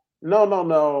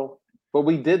 no. But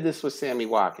we did this with Sammy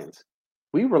Watkins.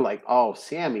 We were like, oh,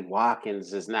 Sammy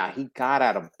Watkins is not. He got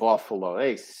out of Buffalo.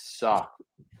 They suck.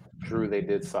 Drew, they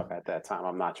did suck at that time.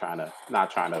 I'm not trying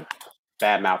to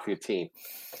badmouth your team.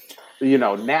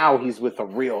 Now he's with a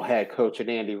real head coach at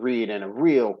Andy Reid and a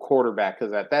real quarterback.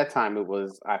 Because at that time it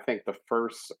was, I think the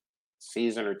first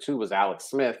season or 2 was Alex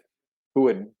Smith, who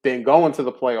had been going to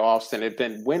the playoffs and had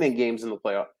been winning games in the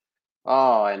playoffs.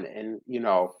 Oh, and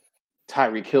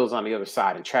Tyreek Hill's on the other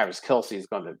side, and Travis Kelce is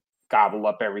going to gobble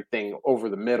up everything over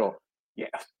the middle. Yeah,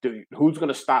 dude, who's going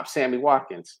to stop Sammy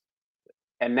Watkins?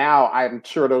 And now I'm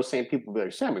sure those same people will be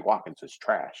like, Sammy Watkins is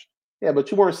trash. Yeah, but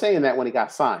you weren't saying that when he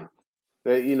got signed.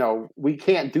 We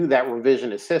can't do that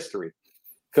revisionist history.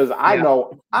 Because I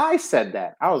know I said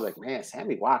that. I was like, man,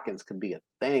 Sammy Watkins could be a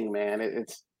thing, man.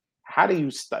 It's how do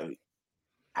you study?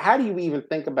 How do you even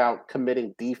think about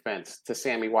committing defense to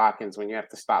Sammy Watkins when you have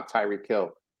to stop Tyreek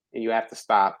Hill and you have to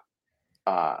stop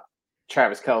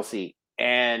Travis Kelce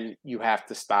and you have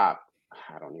to stop,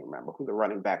 I don't even remember who the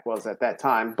running back was at that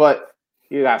time, but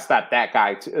you got to stop that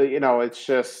guy too. It's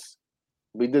just,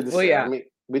 we did the same. Yeah. I mean,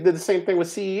 we did the same thing with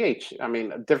CEH. I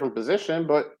mean, a different position,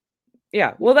 but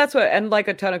yeah, well, that's what, and like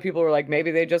a ton of people were like,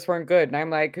 maybe they just weren't good. And I'm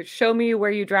like, show me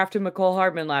where you drafted McCole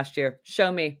Hardman last year.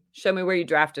 Show me where you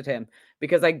drafted him,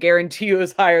 because I guarantee you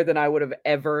is higher than I would have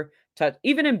ever touched.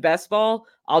 Even in best ball,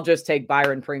 I'll just take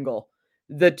Byron Pringle.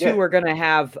 The 2 are going to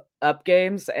have up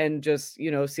games and just,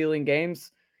 ceiling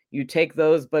games. You take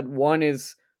those, but one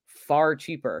is far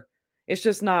cheaper. It's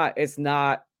just not,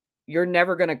 you're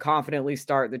never going to confidently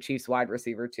start the Chiefs wide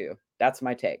receiver 2. That's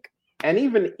my take. And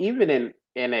even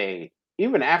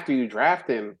after you draft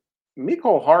him,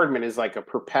 Mecole Hardman is like a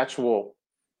perpetual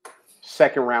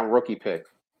second round rookie pick.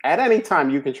 At any time,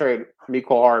 you can trade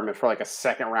Mecole Hardman for like a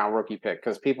second round rookie pick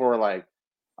because people were like,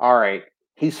 all right,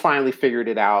 he's finally figured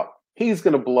it out. He's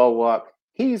going to blow up.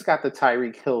 He's got the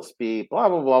Tyreek Hill speed, blah,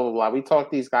 blah, blah, blah, blah. We talk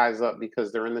these guys up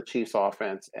because they're in the Chiefs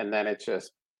offense, and then it's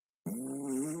just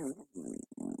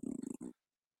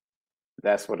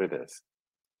that's what it is.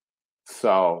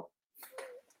 So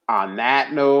on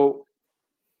that note,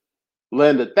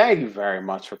 Linda, thank you very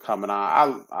much for coming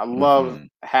on. I love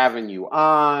having you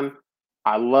on.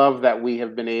 I love that we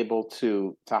have been able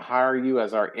to hire you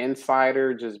as our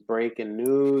insider, just breaking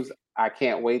news. I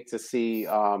can't wait to see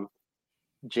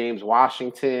James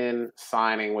Washington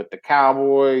signing with the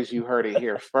Cowboys. You heard it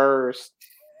here first.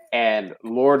 And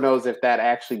Lord knows if that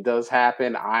actually does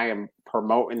happen, I am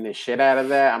promoting the shit out of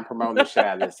that. I'm promoting the shit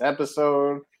out of this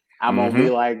episode. I'm gonna be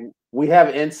like, we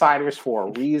have insiders for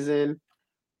a reason.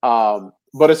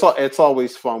 But it's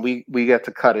always fun. We get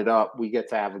to cut it up. We get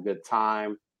to have a good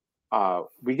time.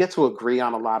 We get to agree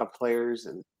on a lot of players,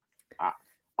 and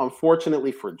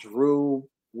unfortunately for Drew,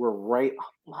 we're right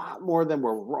a lot more than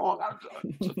we're wrong. I'm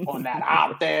just putting that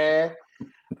out there.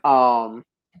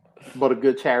 But a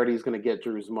good charity is going to get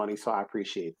Drew's money, so I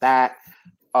appreciate that.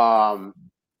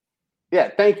 Yeah,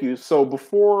 thank you. So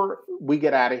before we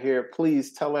get out of here,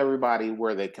 please tell everybody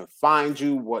where they can find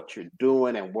you, what you're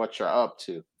doing, and what you're up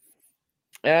to.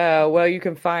 Well, you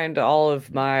can find all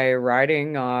of my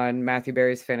writing on Matthew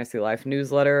Berry's Fantasy Life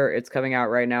newsletter. It's coming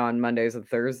out right now on Mondays and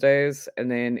Thursdays, and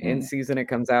then in season it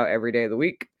comes out every day of the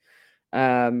week.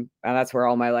 And that's where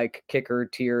all my like kicker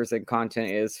tiers and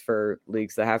content is for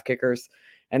leagues that have kickers.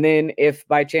 And then if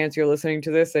by chance you're listening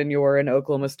to this and you're an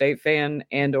Oklahoma State fan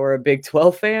and or a Big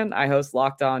 12 fan, I host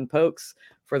Locked On Pokes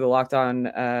for the Locked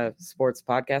On Sports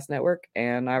Podcast Network,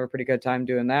 and I have a pretty good time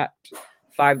doing that.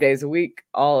 5 days a week,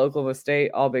 all Oklahoma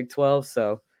State, all Big 12.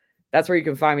 So that's where you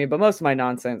can find me. But most of my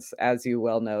nonsense, as you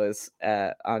well know, is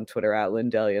on Twitter at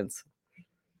Lindellians.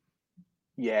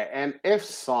 Yeah, and if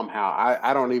somehow,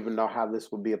 I don't even know how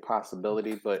this would be a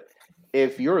possibility, but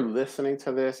if you're listening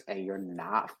to this and you're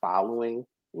not following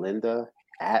Linda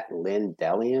at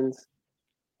Lindellians,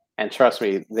 and trust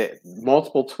me,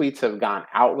 multiple tweets have gone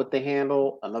out with the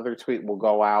handle. Another tweet will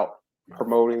go out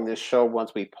promoting this show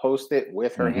once we post it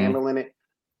with her handle in it.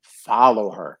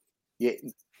 Follow her.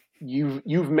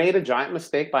 You've made a giant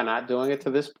mistake by not doing it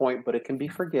to this point, but it can be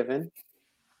forgiven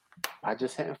by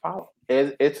just hitting follow.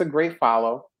 It's a great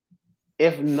follow.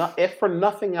 If for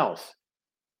nothing else,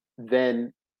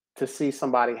 then to see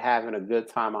somebody having a good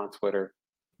time on Twitter,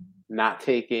 not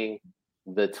taking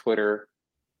the Twitter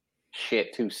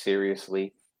shit too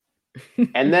seriously,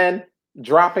 and then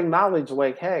dropping knowledge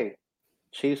like, hey,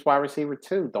 Chiefs wide receiver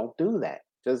 2, don't do that.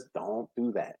 Just don't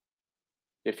do that.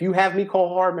 If you have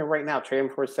Mecole Hardman right now, trade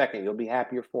him for a second. You'll be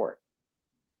happier for it.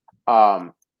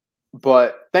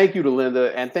 But thank you to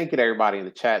Linda, and thank you to everybody in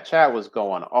the chat. Chat was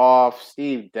going off.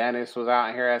 Steve Dennis was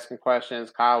out here asking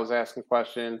questions. Kyle was asking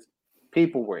questions.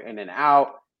 People were in and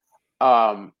out.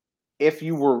 If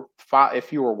you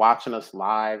were watching us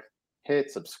live,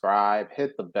 hit subscribe,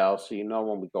 hit the bell so you know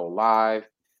when we go live.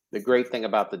 The great thing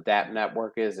about the DAP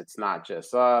network is it's not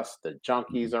just us. The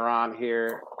junkies are on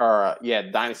here.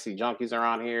 Dynasty junkies are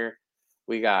on here.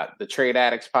 We got the Trade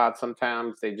Addicts pod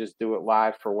sometimes. They just do it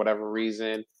live for whatever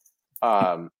reason.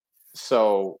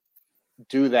 So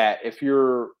do that. If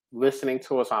you're listening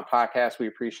to us on podcast, we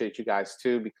appreciate you guys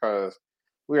too, because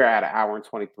we're at 1 hour and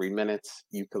 23 minutes.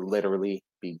 You could literally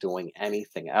be doing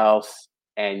anything else,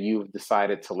 and you've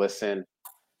decided to listen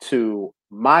to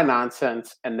my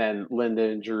nonsense and then Linda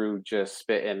and Drew just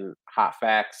spitting hot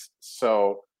facts.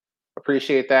 So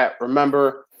appreciate that.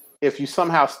 Remember, if you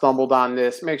somehow stumbled on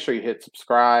this, make sure you hit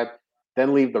subscribe,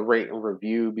 then leave the rate and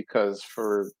review, because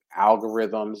for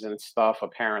algorithms and stuff,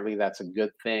 apparently that's a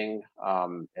good thing.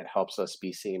 It helps us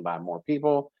be seen by more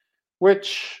people,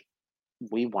 which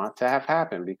we want to have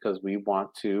happen because we want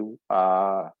to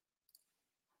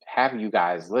have you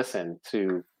guys listen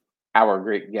to our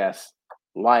great guests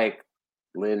like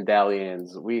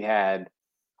Lindellians. We had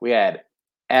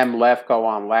M. Lefko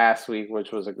on last week,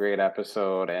 which was a great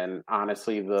episode. And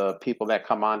honestly, the people that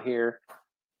come on here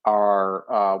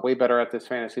are way better at this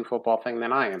fantasy football thing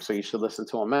than I am. So you should listen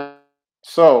to them.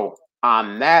 So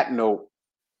on that note,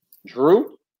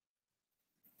 Drew,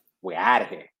 we're out of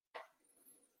here.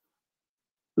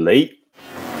 Late.